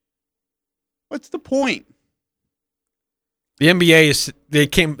 What's the point? The NBA is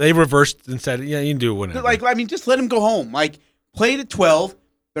they reversed and said, yeah, you can do it whenever. Like, I mean, just let them go home. Like, play it at 12.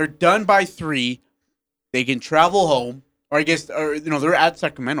 They're done by 3. They can travel home, or I guess, or they're at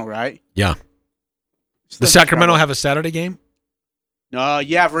Sacramento, right? Yeah. Does Sacramento have a Saturday game?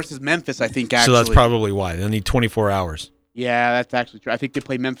 Yeah, versus Memphis, I think, actually. So that's probably why. They'll need 24 hours. Yeah, that's actually true. I think they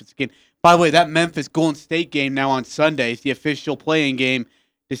play Memphis again. By the way, that Memphis-Golden State game now on Sunday is the official play-in game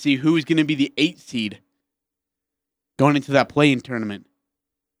to see who's going to be the 8th seed going into that play-in tournament.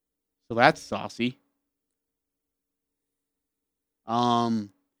 So that's saucy. And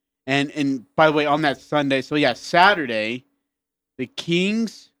by the way, on that Sunday, so yeah, Saturday, the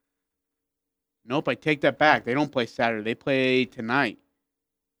Kings... Nope, I take that back. They don't play Saturday. They play tonight.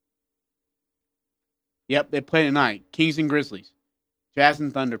 Yep, they play tonight. Kings and Grizzlies. Jazz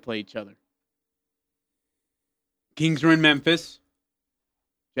and Thunder play each other. Kings are in Memphis.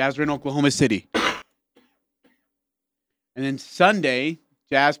 Jazz are in Oklahoma City. And then Sunday,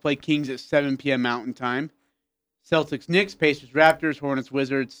 Jazz play Kings at 7 p.m. Mountain Time. Celtics, Knicks, Pacers, Raptors, Hornets,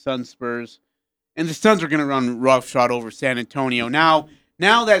 Wizards, Suns, Spurs. And the Suns are going to run roughshod over San Antonio. Now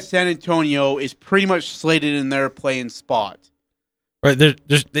that San Antonio is pretty much slated in their playing spot. Right,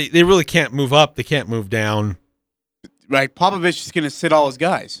 they really can't move up. They can't move down. Right, Popovich is going to sit all his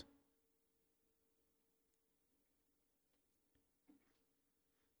guys.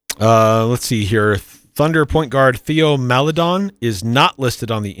 Let's see here. Thunder point guard Theo Maledon is not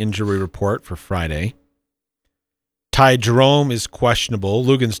listed on the injury report for Friday. Ty Jerome is questionable.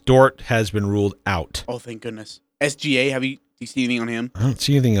 Lugens Dort has been ruled out. Oh, thank goodness. SGA, do you see anything on him? I don't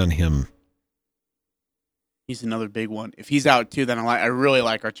see anything on him. He's another big one. If he's out too, then I really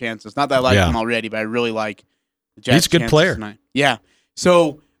like our chances. Not that I like him already, but I really like the Jazz. He's a good player tonight. Yeah.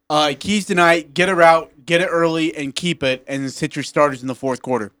 So keys tonight: get her out, get it early, and keep it, and then sit your starters in the fourth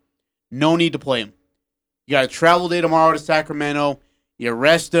quarter. No need to play them. You got a travel day tomorrow to Sacramento. You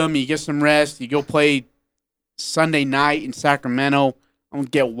rest them. You get some rest. You go play Sunday night in Sacramento. I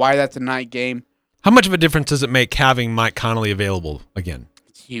don't get why that's a night game. How much of a difference does it make having Mike Conley available again?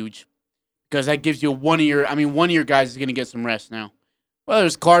 It's huge. Because that gives you one of your guys is going to get some rest now. Whether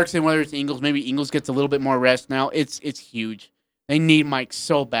it's Clarkson, whether it's Ingles, maybe Ingles gets a little bit more rest now. It's huge. They need Mike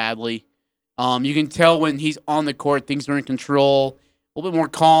so badly. You can tell when he's on the court, things are in control, a little bit more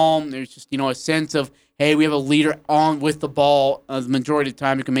calm. There's just a sense of, hey, we have a leader on with the ball the majority of the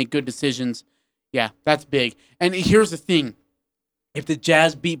time who can make good decisions. Yeah, that's big. And here's the thing. If the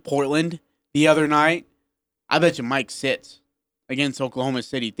Jazz beat Portland the other night, I bet you Mike sits against Oklahoma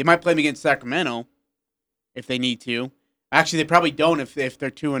City. They might play him against Sacramento if they need to. Actually, they probably don't if they're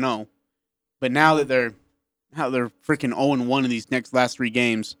 2-0. But now that they're freaking 0-1 in these last 3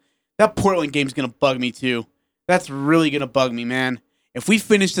 games, that Portland game's going to bug me too. That's really going to bug me, man. If we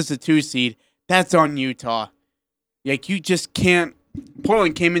finish this a 2 seed, that's on Utah. Like, you just can't.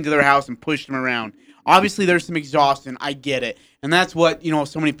 Portland came into their house and pushed them around. Obviously, there's some exhaustion. I get it. And that's what,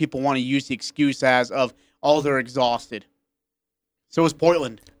 so many people want to use the excuse as of, oh, they're exhausted. So is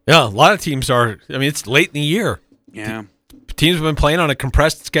Portland. Yeah, a lot of teams are. I mean, it's late in the year. Yeah. Teams have been playing on a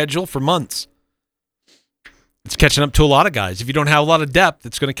compressed schedule for months. It's catching up to a lot of guys. If you don't have a lot of depth,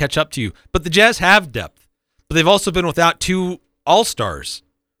 it's going to catch up to you. But the Jazz have depth. But they've also been without 2 All-Stars.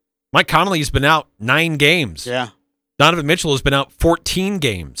 Mike Conley's been out 9 games. Yeah. Donovan Mitchell has been out 14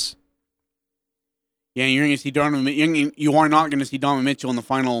 games. Yeah, you're going to see you are not going to see Donovan Mitchell in the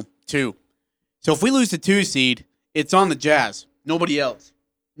final 2. So if we lose the 2 seed, it's on the Jazz. Nobody else.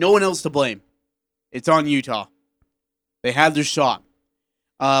 No one else to blame. It's on Utah. They had their shot.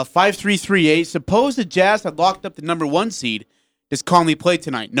 5-3-3-8. Suppose the Jazz had locked up the number 1 seed. Does Conley play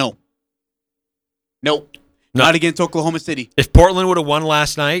tonight? No. Nope. No. Not against Oklahoma City. If Portland would have won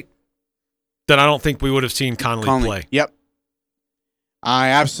last night, then I don't think we would have seen Conley play. Yep. I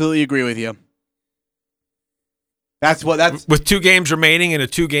absolutely agree with you. That's with 2 games remaining and a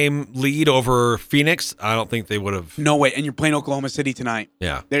 2-game lead over Phoenix. I don't think they would have. No way. And you're playing Oklahoma City tonight.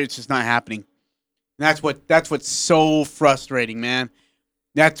 Yeah, it's just not happening. And that's what's so frustrating, man.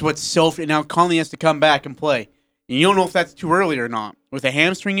 That's what's so. Now Conley has to come back and play, and you don't know if that's too early or not. With a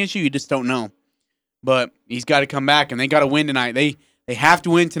hamstring issue, you just don't know. But he's got to come back, and they got to win tonight. They have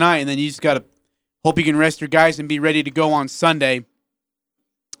to win tonight, and then you just got to hope you can rest your guys and be ready to go on Sunday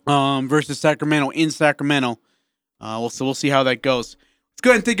versus Sacramento in Sacramento. We'll see how that goes. Let's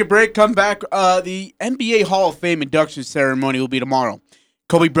go ahead and take a break. Come back. The NBA Hall of Fame induction ceremony will be tomorrow.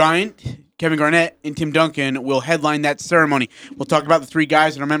 Kobe Bryant, Kevin Garnett, and Tim Duncan will headline that ceremony. We'll talk about the 3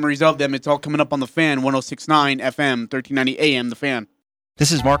 guys and our memories of them. It's all coming up on The Fan, 106.9 FM, 1390 AM, The Fan.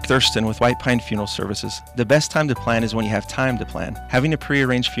 This is Mark Thurston with White Pine Funeral Services. The best time to plan is when you have time to plan. Having a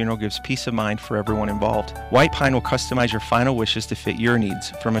prearranged funeral gives peace of mind for everyone involved. White Pine will customize your final wishes to fit your needs,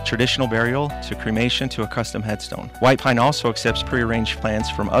 from a traditional burial to cremation to a custom headstone. White Pine also accepts prearranged plans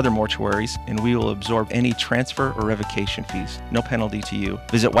from other mortuaries, and we will absorb any transfer or revocation fees. No penalty to you.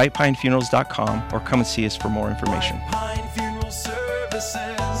 Visit whitepinefunerals.com or come and see us for more information. White Pine Funeral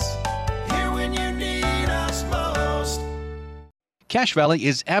Services, here when you need us most. Cache Valley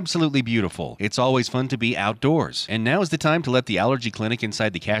is absolutely beautiful. It's always fun to be outdoors. And now is the time to let the Allergy Clinic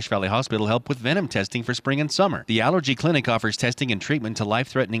inside the Cache Valley Hospital help with venom testing for spring and summer. The Allergy Clinic offers testing and treatment to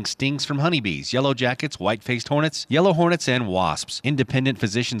life-threatening stings from honeybees, yellow jackets, white-faced hornets, yellow hornets, and wasps. Independent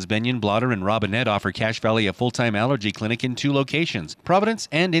physicians Benyon, Blotter, and Robinette offer Cache Valley a full-time allergy clinic in 2 locations, Providence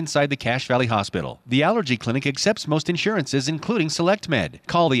and inside the Cache Valley Hospital. The Allergy Clinic accepts most insurances, including SelectMed.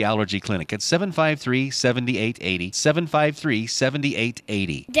 Call the Allergy Clinic at 753-7880, 753-7880.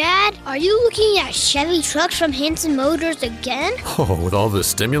 Dad, are you looking at Chevy trucks from Hanson Motors again? Oh, with all the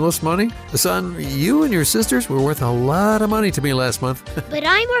stimulus money? Son, you and your sisters were worth a lot of money to me last month. But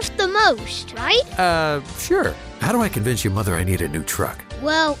I'm worth the most, right? Sure. How do I convince your mother I need a new truck?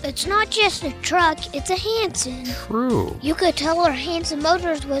 Well, it's not just a truck, it's a Hanson. True. You could tell her Hanson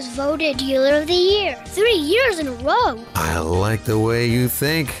Motors was voted Dealer of the Year 3 years in a row. I like the way you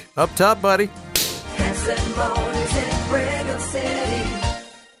think. Up top, buddy. Hanson Motors in Brigham City.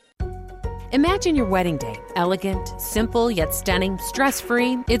 Imagine your wedding day. Elegant, simple, yet stunning,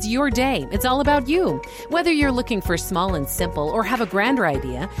 stress-free. It's your day. It's all about you. Whether you're looking for small and simple or have a grander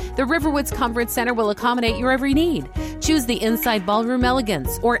idea, the Riverwoods Conference Center will accommodate your every need. Choose the inside ballroom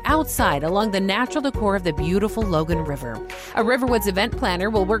elegance or outside along the natural decor of the beautiful Logan River. A Riverwoods event planner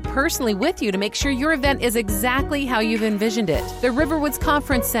will work personally with you to make sure your event is exactly how you've envisioned it. The Riverwoods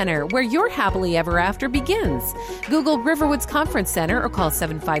Conference Center, where your happily ever after begins. Google Riverwoods Conference Center or call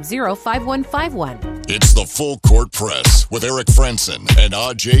 750-5151. It's the Full Court Press with Eric Frandsen and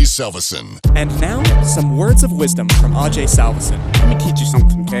Ajay Salvesen. And now, some words of wisdom from Ajay Salvesen. Let me teach you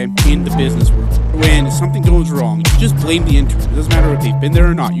something, okay? In the business world. When something goes wrong, you just blame the intern. It doesn't matter if they've been there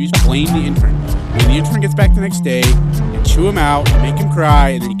or not. You just blame the intern. When the intern gets back the next day, you chew him out, you make him cry,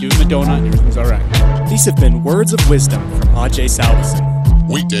 and then you give him a donut, and everything's all right. These have been words of wisdom from Ajay Salvesen.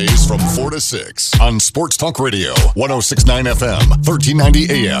 Weekdays from 4 to 6 on Sports Talk Radio, 106.9 FM, 1390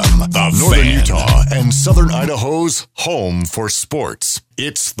 AM. The Northern Utah and Southern Idaho's home for sports.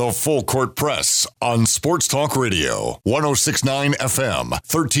 It's the Full Court Press on Sports Talk Radio, 106.9 FM,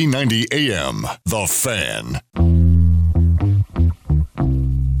 1390 AM. The Fan.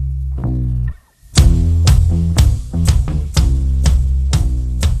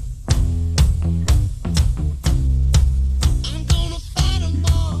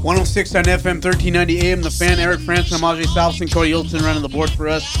 106 on FM, 1390 AM. The Fan, Eric Frandsen, I'm Ajay Salvesen, Cody Olson running the board for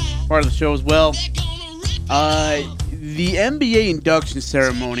us, part of the show as well. The NBA induction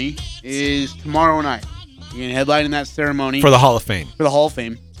ceremony is tomorrow night. You're going to headline in that ceremony. For the Hall of Fame. For the Hall of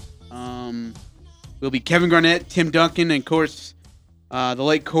Fame. Will be Kevin Garnett, Tim Duncan, and of course, the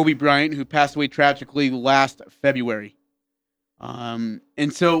late Kobe Bryant, who passed away tragically last February. And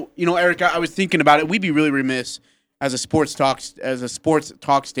so, you know, Eric, I was thinking about it. We'd be really remiss as a sports talk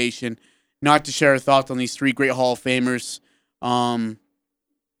station, not to share our thoughts on these 3 great Hall of Famers. 2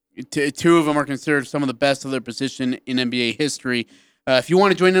 of them are considered some of the best of their position in NBA history. If you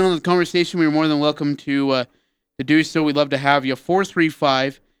want to join in on the conversation, we're more than welcome to do so. We'd love to have you.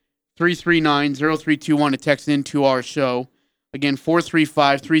 435-312-12 435-339-0321 to text into our show. Again,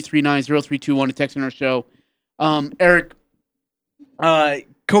 435-339-0321 to text in our show. Eric,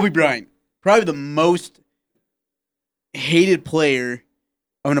 Kobe Bryant, probably the most hated player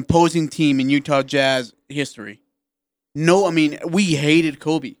of an opposing team in Utah Jazz history. No, I mean, we hated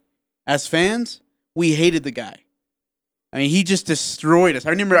Kobe. As fans, we hated the guy. I mean, he just destroyed us.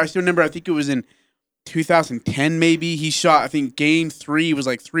 I still remember, I think it was in 2010 maybe. He shot, I think, game 3 was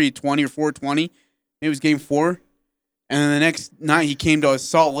like 3-20 or 4-20. Maybe it was game 4. And then the next night he came to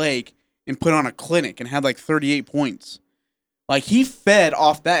Salt Lake and put on a clinic and had like 38 points. Like, he fed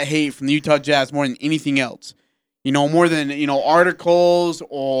off that hate from the Utah Jazz more than anything else. More than, articles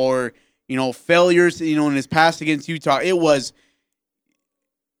or, failures, in his past against Utah. It was,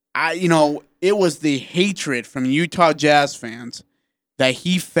 it was the hatred from Utah Jazz fans that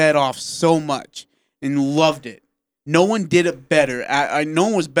he fed off so much and loved it. No one did it better. No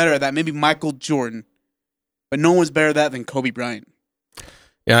one was better at that. Maybe Michael Jordan. But no one was better at that than Kobe Bryant.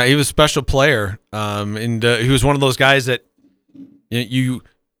 Yeah, he was a special player. And he was one of those guys that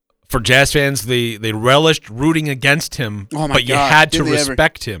for Jazz fans, they relished rooting against him, but you had to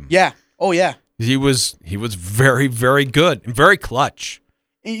respect him. Yeah. Oh, yeah. He was very, very good and very clutch.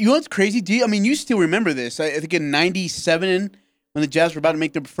 And you know what's crazy? You still remember this. I think in 97, when the Jazz were about to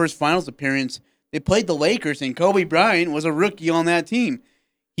make their first finals appearance, they played the Lakers, and Kobe Bryant was a rookie on that team.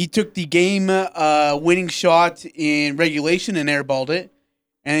 He took the game winning shot in regulation and airballed it,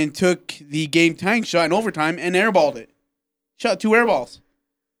 and took the game tying shot in overtime and airballed it. Shot 2 airballs.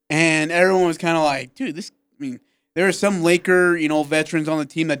 And everyone was kind of like, dude, there are some Laker, veterans on the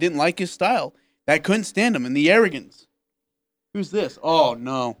team that didn't like his style, that couldn't stand him, and the arrogance. Who's this? Oh,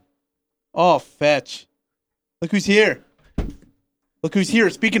 no. Oh, fetch. Look who's here. Look who's here.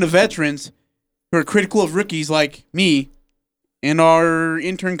 Speaking of veterans who are critical of rookies like me and our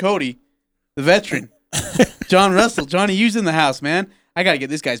intern Cody, the veteran, John Russell. Johnny, you's in the house, man. I got to get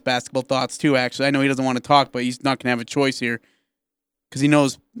this guy's basketball thoughts, too, actually. I know he doesn't want to talk, but he's not going to have a choice here because he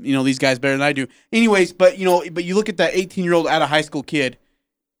knows, these guys better than I do. Anyways, but you look at that 18-year-old out of high school kid,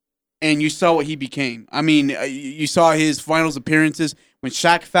 and you saw what he became. I mean, you saw his finals appearances when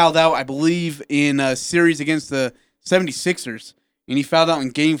Shaq fouled out, I believe, in a series against the 76ers, and he fouled out in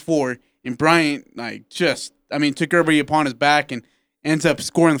Game 4, and Bryant, took everybody upon his back and ends up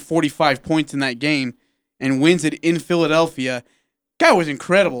scoring 45 points in that game and wins it in Philadelphia. Guy was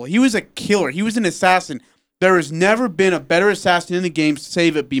incredible. He was a killer. He was an assassin. There has never been a better assassin in the game,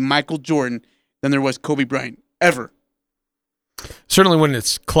 save it be Michael Jordan, than there was Kobe Bryant, ever. Certainly when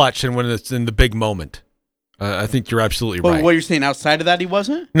it's clutch and when it's in the big moment. I think you're absolutely right. But what you're saying, outside of that, he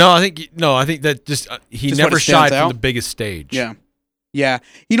wasn't? No, I think that he just never shied from the biggest stage. Yeah. Yeah.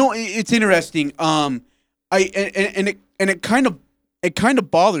 It's interesting. It kind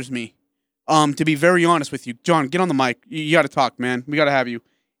of bothers me, to be very honest with you. John, get on the mic. You got to talk, man. We got to have you.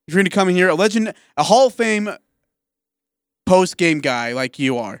 If you're going to come in here, a Hall of Fame post-game guy like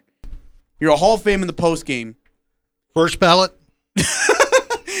you are. You're a Hall of Fame in the post-game. First ballot?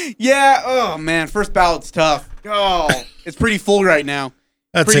 Yeah. Oh, man. First ballot's tough. Oh, it's pretty full right now.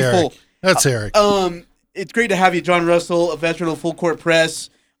 That's pretty Eric. full. That's Eric. It's great to have you, John Russell, a veteran of Full Court Press.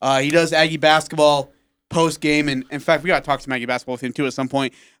 He does Aggie basketball post-game. And, in fact, we got to talk some Aggie basketball with him, too, at some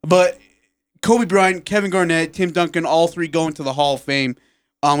point. But Kobe Bryant, Kevin Garnett, Tim Duncan, all three going to the Hall of Fame.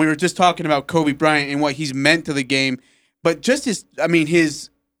 We were just talking about Kobe Bryant and what he's meant to the game. But just his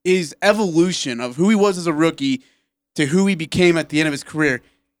evolution of who he was as a rookie to who he became at the end of his career,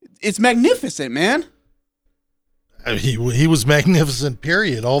 it's magnificent, man. I mean, he was magnificent,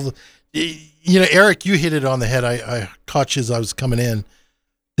 period. Eric, you hit it on the head. I caught you as I was coming in,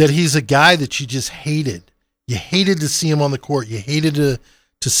 that he's a guy that you just hated. You hated to see him on the court. You hated to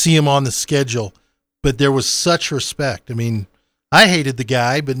see him on the schedule, but there was such respect. I mean, I hated the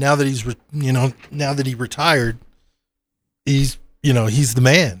guy, but now that now that he retired, he's the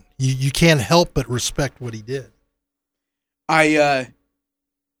man. You can't help but respect what he did. I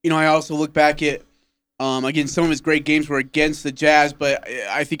also look back at, again, some of his great games were against the Jazz, but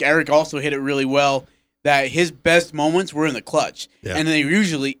I think Eric also hit it really well, that his best moments were in the clutch, and they were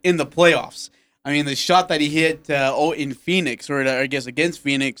usually in the playoffs. I mean, the shot that he hit in Phoenix, or I guess against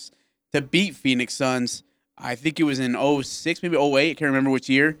Phoenix, to beat Phoenix Suns, I think it was in 06, maybe 08, I can't remember which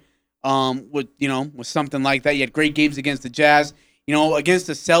year, was something like that. He had great games against the Jazz. Against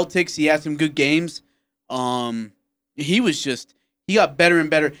the Celtics, he had some good games. He got better and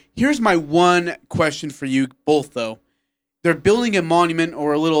better. Here's my one question for you both, though. They're building a monument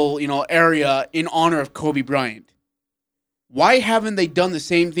or a little, area in honor of Kobe Bryant. Why haven't they done the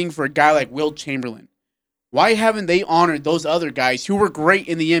same thing for a guy like Wilt Chamberlain? Why haven't they honored those other guys who were great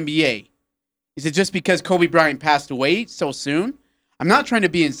in the NBA? Is it just because Kobe Bryant passed away so soon? I'm not trying to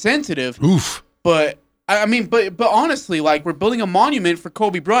be insensitive. Oof. But but honestly, like, we're building a monument for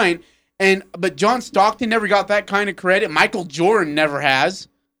Kobe Bryant, but John Stockton never got that kind of credit. Michael Jordan never has.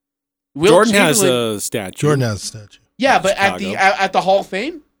 Jordan has a statue. Yeah, but Chicago. at the Hall of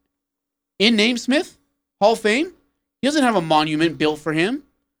Fame, in Namesmith Hall of Fame, he doesn't have a monument built for him.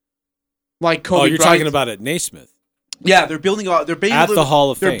 Like Kobe. Oh, you're Bryant. talking about at Naismith. Yeah, they're building at the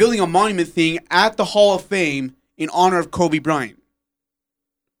Hall of Fame. They're building a monument thing at the Hall of Fame in honor of Kobe Bryant.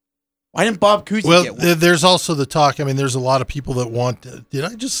 Why didn't Bob Cousy get one? There's also the talk. I mean, there's a lot of people that want. Did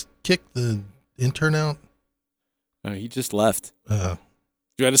I just kick the intern out? No, he just left.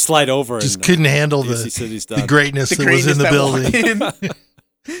 You had to slide over. Just couldn't handle the greatness that was in the building.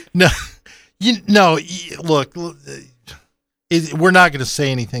 Look, we're not going to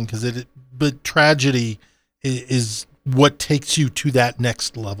say anything but tragedy is what takes you to that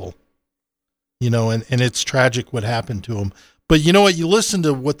next level. And it's tragic what happened to him. But you know what? You listen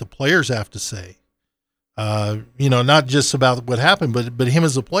to what the players have to say. Not just about what happened, but him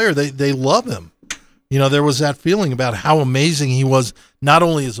as a player, they love him. There was that feeling about how amazing he was, not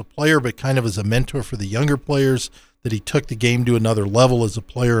only as a player, but kind of as a mentor for the younger players, that he took the game to another level as a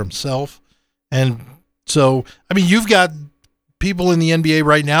player himself. And so, I mean, you've got people in the NBA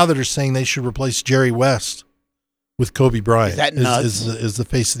right now that are saying they should replace Jerry West with Kobe Bryant. Is that nuts? Is the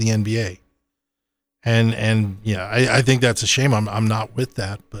face of the NBA. And yeah, I think that's a shame. I'm not with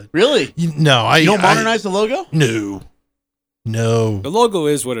that. But really, you don't modernize the logo? No. The logo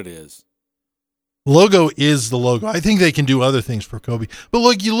is what it is. Logo is the logo. I think they can do other things for Kobe. But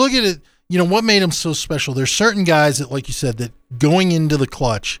look, you look at it, what made him so special? There's certain guys that, like you said, that going into the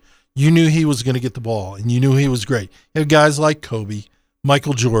clutch, you knew he was going to get the ball, and you knew he was great. You have guys like Kobe,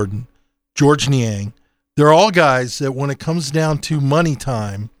 Michael Jordan, George Niang. They're all guys that when it comes down to money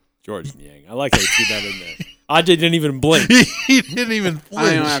time. George Niang. I like how you threw that in there. Ajay didn't even blink. He didn't even flinch.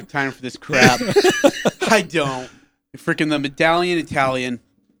 I don't have time for this crap. I don't. Freaking the medallion Italian.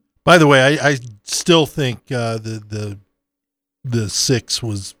 By the way, I still think the 6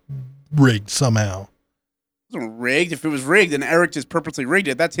 was rigged somehow. It wasn't rigged. If it was rigged, then Eric just purposely rigged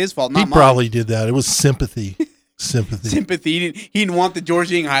it. That's his fault, not mine. He probably did that. It was sympathy. Sympathy. He didn't want the George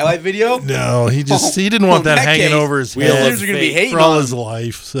Niang highlight video? No, he didn't want that hanging over his head. Listeners are going to be hating for all on his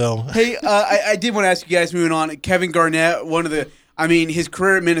life. So hey, I did want to ask you guys, moving on, Kevin Garnett, his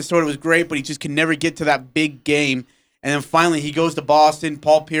career at Minnesota was great, but he just could never get to that big game. And then finally he goes to Boston.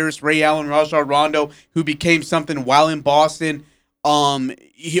 Paul Pierce, Ray Allen, Rajon Rondo, who became something while in Boston.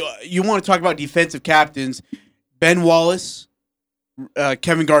 You want to talk about defensive captains, Ben Wallace,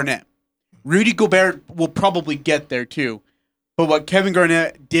 Kevin Garnett. Rudy Gobert will probably get there too. But what Kevin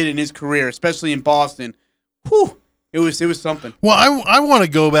Garnett did in his career, especially in Boston, it was something. Well, I want to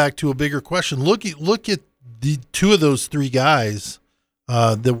go back to a bigger question. Look at the two of those three guys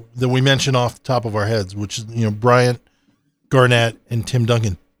that we mentioned off the top of our heads, which is Bryant, Garnett, and Tim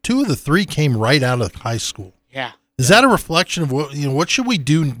Duncan. 2 of the 3 came right out of high school. Yeah. Is that a reflection of what should we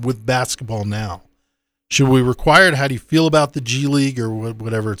do with basketball now? Should we require it? How do you feel about the G League or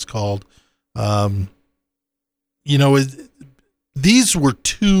whatever it's called? These were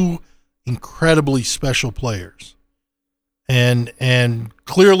 2 incredibly special players, and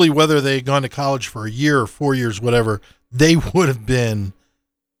clearly, whether they had gone to college for a year or 4 years, whatever, they would have been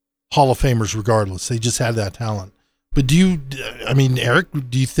Hall of Famers regardless. They just had that talent. But Eric,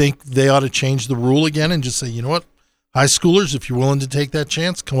 do you think they ought to change the rule again and just say, you know what, high schoolers, if you're willing to take that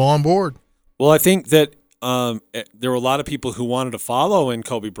chance, come on board? Well, I think that there were a lot of people who wanted to follow in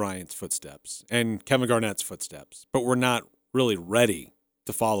Kobe Bryant's footsteps and Kevin Garnett's footsteps, but were not really ready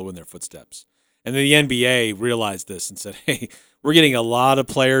to follow in their footsteps. And then the NBA realized this and said, hey, we're getting a lot of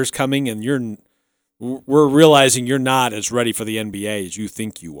players coming, and we're realizing you're not as ready for the NBA as you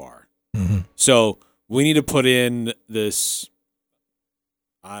think you are. Mm-hmm. So we need to put in this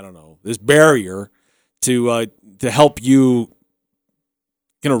barrier to help you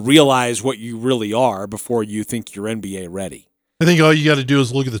going to realize what you really are before you think you're NBA ready. I think all you got to do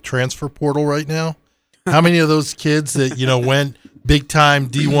is look at the transfer portal right now. How many of those kids that, went big time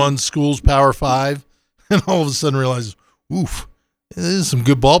D1 schools, Power 5, and all of a sudden realize, oof, there's some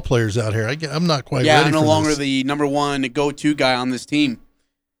good ball players out here. I'm not quite ready for this. I'm no longer the number one go-to guy on this team.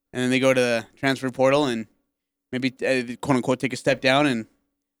 And then they go to the transfer portal and maybe, quote-unquote, take a step down and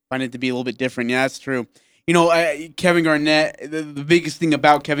find it to be a little bit different. Yeah, that's true. Kevin Garnett, the biggest thing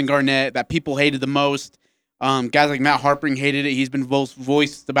about Kevin Garnett that people hated the most, guys like Matt Harpring hated it. He's been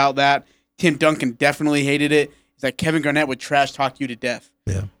voiced about that. Tim Duncan definitely hated it. Is that Kevin Garnett would trash talk you to death.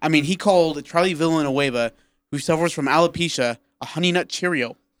 Yeah. I mean, he called Charlie Villanueva, who suffers from alopecia, a honey nut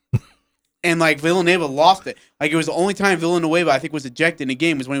Cheerio. And, like, Villanueva lost it. Like, it was the only time Villanueva, I think, was ejected in a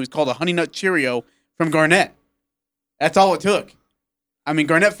game was when he was called a honey nut Cheerio from Garnett. That's all it took. I mean,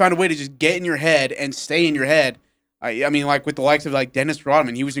 Garnett found a way to just get in your head and stay in your head. I mean, like, with the likes of, like, Dennis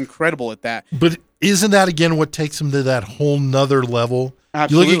Rodman, he was incredible at that. But isn't that, again, what takes him to that whole nother level?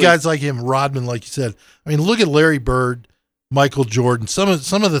 Absolutely. You look at guys like him, Rodman, like you said. I mean, look at Larry Bird, Michael Jordan. Some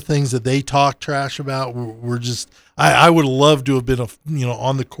of the things that they talk trash about were just. I would have loved to have been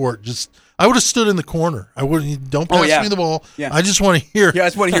on the court. Just I would have stood in the corner. I wouldn't. Don't pass me the ball. Yeah. I just want to hear. Yeah, I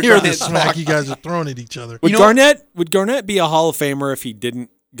just want to hear the Garnett smack talk. you guys are throwing at each other. Would Garnett be a Hall of Famer if he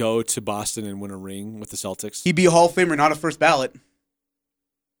didn't go to Boston and win a ring with the Celtics? He'd be a Hall of Famer, not a first ballot.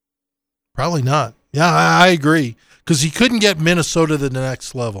 Probably not. Yeah, I agree because he couldn't get Minnesota to the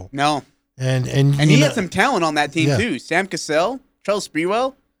next level. No. And he had some talent on that team Yeah. too. Sam Cassell, Charles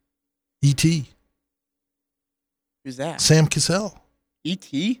Sprewell. E.T. Who's that? Sam Cassell.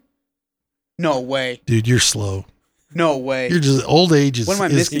 E.T. No way. Dude, you're slow. No way. You're just old age is. What am I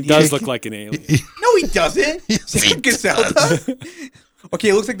missing? He does look like an alien. No, he doesn't. Sam Cassell does. Okay,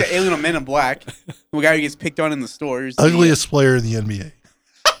 it looks like the alien on Men in Black. The guy who gets picked on in the stores. Ugliest player in the NBA.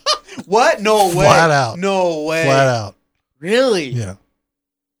 What? No way. Flat out. No way. Flat out. Really? Yeah.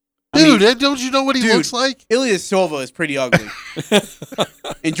 I mean, Dude, don't you know what he looks like? Ilyas Silva is pretty ugly.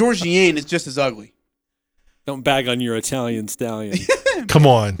 And George Niane is just as ugly. Don't bag on your Italian stallion. Come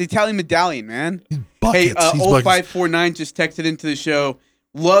on. The Italian medallion, man. Buckets. Hey, He's buckets. 0549 just texted into the show.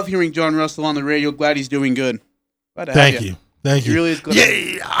 Love hearing John Russell on the radio. Glad he's doing good. Glad to have Thank you. Thank He you. really is glad.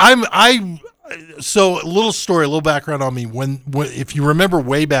 Yeah, so a little story, a little background on me. When if you remember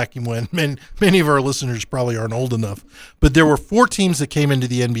way back when, many of our listeners probably aren't old enough, but there were 4 teams that came into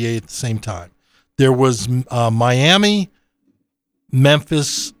the NBA at the same time. There was Miami,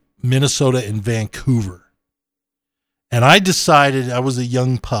 Memphis, Minnesota, and Vancouver. And I decided, I was a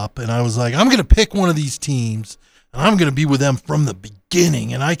young pup, and I was like, I'm going to pick one of these teams, and I'm going to be with them from the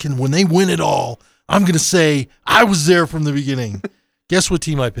beginning. And I can, when they win it all, I'm going to say, I was there from the beginning. Guess what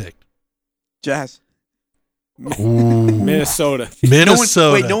team I picked? Jazz. Minnesota.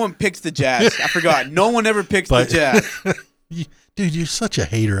 Minnesota. No one picks the Jazz. I forgot. No one ever picks the Jazz. Dude, you're such a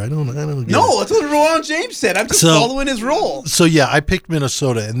hater. I don't get No, it. that's what Ron James said. I'm just following his role. So yeah, I picked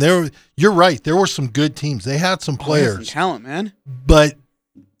Minnesota, and you're right. There were some good teams. They had some players, Some talent, man. but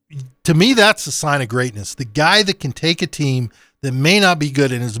to me, that's a sign of greatness. The guy that can take a team that may not be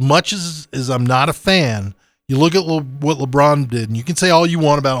good, and as much as I'm not a fan, you look at what LeBron did, and you can say all you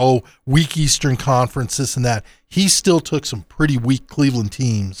want about weak Eastern Conference, this and that. He still took some pretty weak Cleveland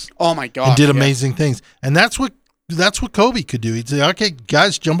teams. Oh my God! And did amazing things, and that's what Kobe could do. He'd say, "Okay,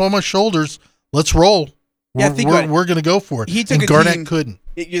 guys, jump on my shoulders. Let's roll. We're going to go for it." He took and a Garnett team, couldn't.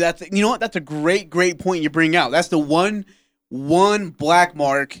 You know what? That's a great point you bring out. That's the one black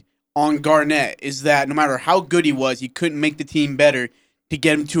mark on Garnett is that no matter how good he was, he couldn't make the team better to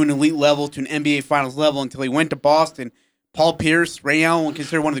get him to an elite level, to an NBA Finals level until he went to Boston. Paul Pierce, Ray Allen were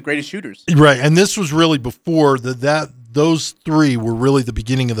considered one of the greatest shooters. Right, and this was really before those 3 were really the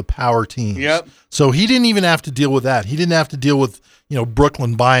beginning of the power teams. Yep. So he didn't even have to deal with that. He didn't have to deal with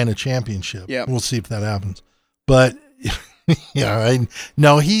Brooklyn buying a championship. Yep. We'll see if that happens. But yeah,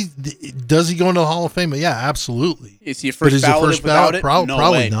 no, does he go into the Hall of Fame? Yeah, absolutely. Is he a first ballot without it? No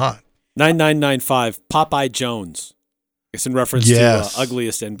probably way. not. 9995 Popeye Jones. It's in reference to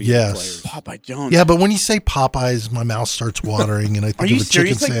ugliest NBA players. Popeye Jones. Yeah, but when you say Popeyes, my mouth starts watering, and I think Are you of a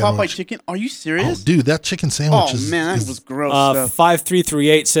chicken serious? Like sandwich. Popeye chicken? Are you serious? Oh, dude, that chicken sandwich is. Oh man, that was gross stuff.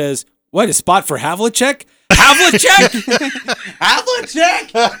 5338 says, "What, a spot for Havlicek? Havlicek?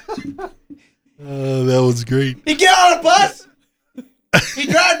 Havlicek! That was great. He get on a bus. He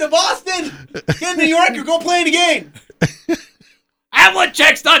drive to Boston. Get in New York or go play in the game.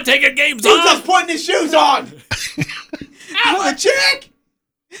 Havlicek's not taking games He's off. just putting his shoes on. Havlicek!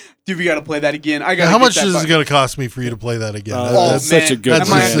 Dude, we got to play that again. How much is it going to cost me for you to play that again? That's such a good. That's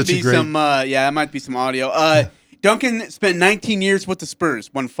that might such be a great. that might be some audio. Duncan spent 19 years with the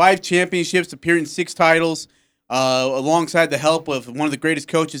Spurs, won 5 championships, appeared in 6 titles, alongside the help of one of the greatest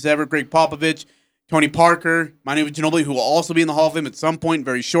coaches ever, Greg Popovich, Tony Parker, Manu Ginobili, who will also be in the Hall of Fame at some point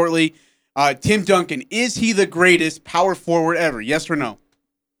very shortly. Tim Duncan, is he the greatest power forward ever? Yes or no?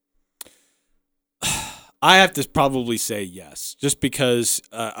 I have to probably say yes, just because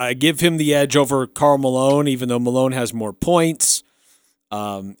I give him the edge over Karl Malone, even though Malone has more points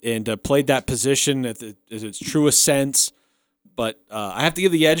and played that position at its truest sense. But I have to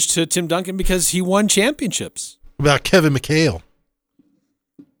give the edge to Tim Duncan because he won championships. What about Kevin McHale?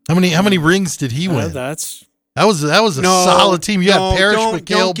 How many rings did he win? That's That was a solid team. You had Parrish, McHale,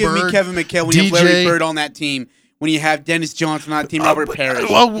 don't give Bird, me Kevin McHale when you have Larry Bird on that team. When you have Dennis Johnson on that team, Robert Parrish.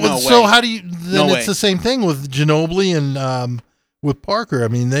 So how do you? Then No it's way. the same thing with Ginobili and with Parker. I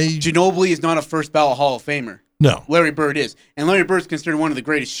mean, Ginobili is not a first ballot Hall of Famer. No. Larry Bird is, and Larry Bird's considered one of the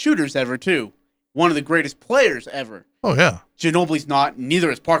greatest shooters ever too. One of the greatest players ever. Oh yeah. Ginobili's not.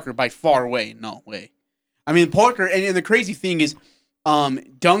 Neither is Parker by far away. No way. I mean, Parker, and the crazy thing is,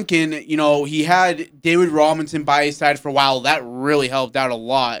 Duncan, he had David Robinson by his side for a while. That really helped out a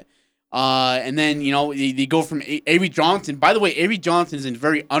lot. And then, they go from Avery Johnson. By the way, Avery Johnson is a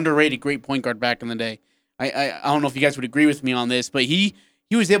very underrated great point guard back in the day. I don't know if you guys would agree with me on this, but he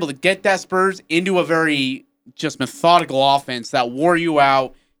was able to get that Spurs into a very just methodical offense that wore you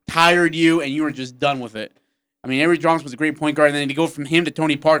out, tired you, and you were just done with it. I mean, Avery Johnson was a great point guard, and then to go from him to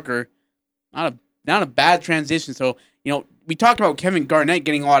Tony Parker, not a bad transition. So, we talked about Kevin Garnett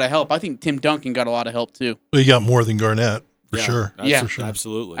getting a lot of help. I think Tim Duncan got a lot of help too. Well, you got more than Garnett for sure. Yeah, for sure.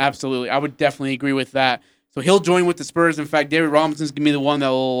 Absolutely. I would definitely agree with that. So he'll join with the Spurs. In fact, David Robinson's going to be the one that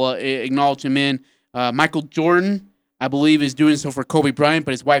will acknowledge him in. Michael Jordan, I believe, is doing so for Kobe Bryant,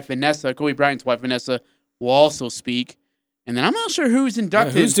 but his wife Vanessa, Kobe Bryant's wife Vanessa, will also speak. And then I'm not sure who's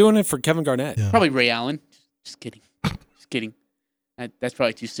inducted. Who's doing it for Kevin Garnett? Yeah. Probably Ray Allen. Just kidding. Just kidding. That's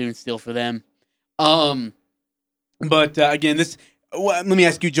probably too soon still for them. But again, let me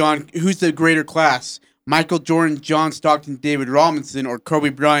ask you, John, who's the greater class? Michael Jordan, John Stockton, David Robinson, or Kobe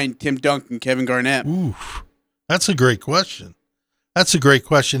Bryant, Tim Duncan, Kevin Garnett? Ooh, that's a great question.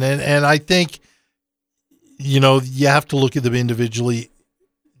 And I think, you have to look at them individually.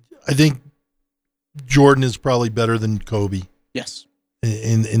 I think Jordan is probably better than Kobe. Yes.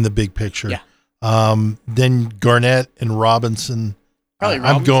 In the big picture. Yeah. Then Garnett and Robinson. Probably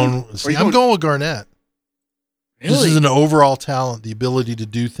I'm going with Garnett. Really? This is an overall talent, the ability to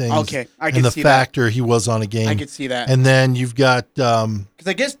do things. Okay, I can and the see factor he was on a game. I could see that. And then you've got because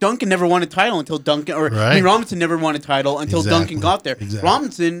I guess Duncan never won a title until Duncan, Robinson never won a title until Duncan got there. Exactly.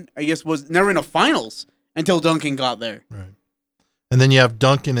 Robinson, I guess, was never in a finals until Duncan got there. Right. And then you have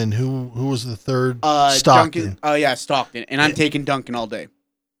Duncan, and who was the third? Stockton. Duncan, Stockton. And I'm taking Duncan all day.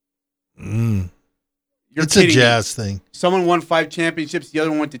 It's a Jazz thing. Someone won 5 championships. The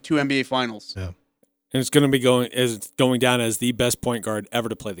other one went to 2 NBA finals. Yeah. And it's going to be going down as the best point guard ever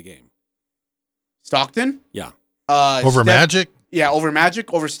to play the game. Stockton? Yeah. Over Magic? Yeah, over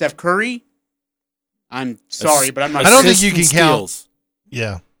Magic, over Steph Curry. I'm sorry, but I'm not. I don't think you can count.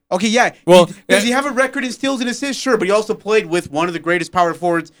 Yeah. Okay, yeah. Well, does he have a record in steals and assists? Sure, but he also played with one of the greatest power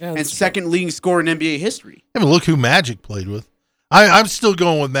forwards and second leading scorer in NBA history. Yeah, but look who Magic played with. I'm still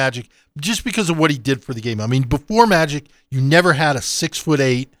going with Magic just because of what he did for the game. I mean, before Magic, you never had a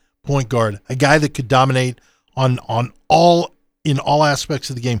 6'8" point guard, a guy that could dominate in all aspects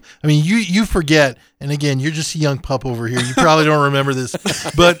of the game. I mean, you forget, and again, you're just a young pup over here. You probably don't remember this,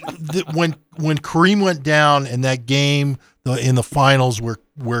 but when Kareem went down in that game in the finals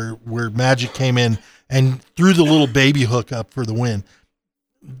where Magic came in and threw the little baby hook up for the win,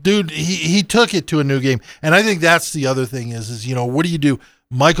 dude, he took it to a new game. And I think that's the other thing is what do you do?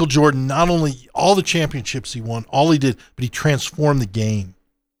 Michael Jordan, not only all the championships he won, all he did, but he transformed the game.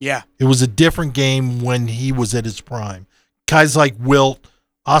 Yeah. It was a different game when he was at his prime. Guys like Wilt,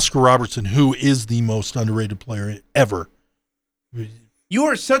 Oscar Robertson, who is the most underrated player ever. You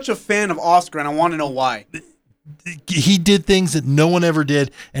are such a fan of Oscar, and I want to know why. He did things that no one ever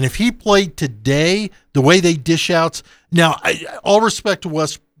did. And if he played today, the way they dish outs. Now, all respect to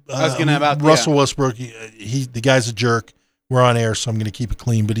Russell Westbrook. The guy's a jerk. We're on air, so I'm going to keep it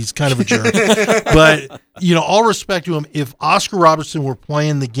clean, but he's kind of a jerk. But, all respect to him. If Oscar Robertson were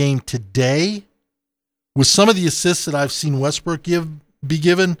playing the game today, with some of the assists that I've seen Westbrook be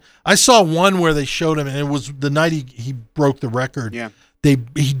given, I saw one where they showed him, and it was the night he broke the record. Yeah. He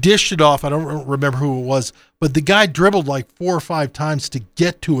dished it off. I don't remember who it was, but the guy dribbled like 4 or 5 times to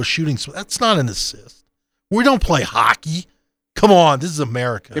get to a shooting. So that's not an assist. We don't play hockey. Come on, this is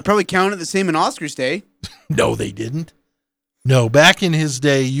America. They probably counted the same in Oscar's day. No, they didn't. No, back in his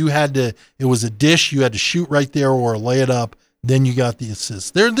day, it was a dish. You had to shoot right there or lay it up. Then you got the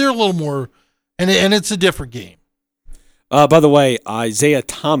assist. They're a little more, and it's a different game. By the way, Isaiah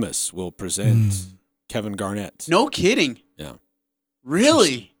Thomas will present Kevin Garnett. No kidding. Yeah.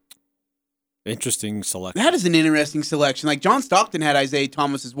 Really? Interesting selection. That is an interesting selection. Like John Stockton had Isaiah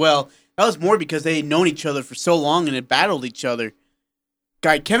Thomas as well. That was more because they had known each other for so long and had battled each other.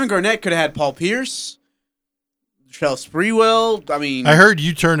 Kevin Garnett could have had Paul Pierce. Trell Sprewell. I mean, I heard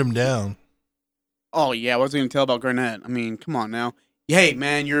you turned him down. Oh yeah, what was I going to tell about Garnett? I mean, come on now. Hey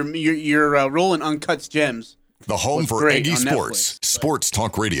man, you're rolling Uncut's gems. The home was for great Aggie on Sports. Netflix. Sports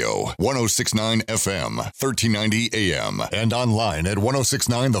Talk Radio. 106.9 FM. 1390 AM. And online at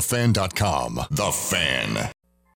 1069thefan.com. The Fan.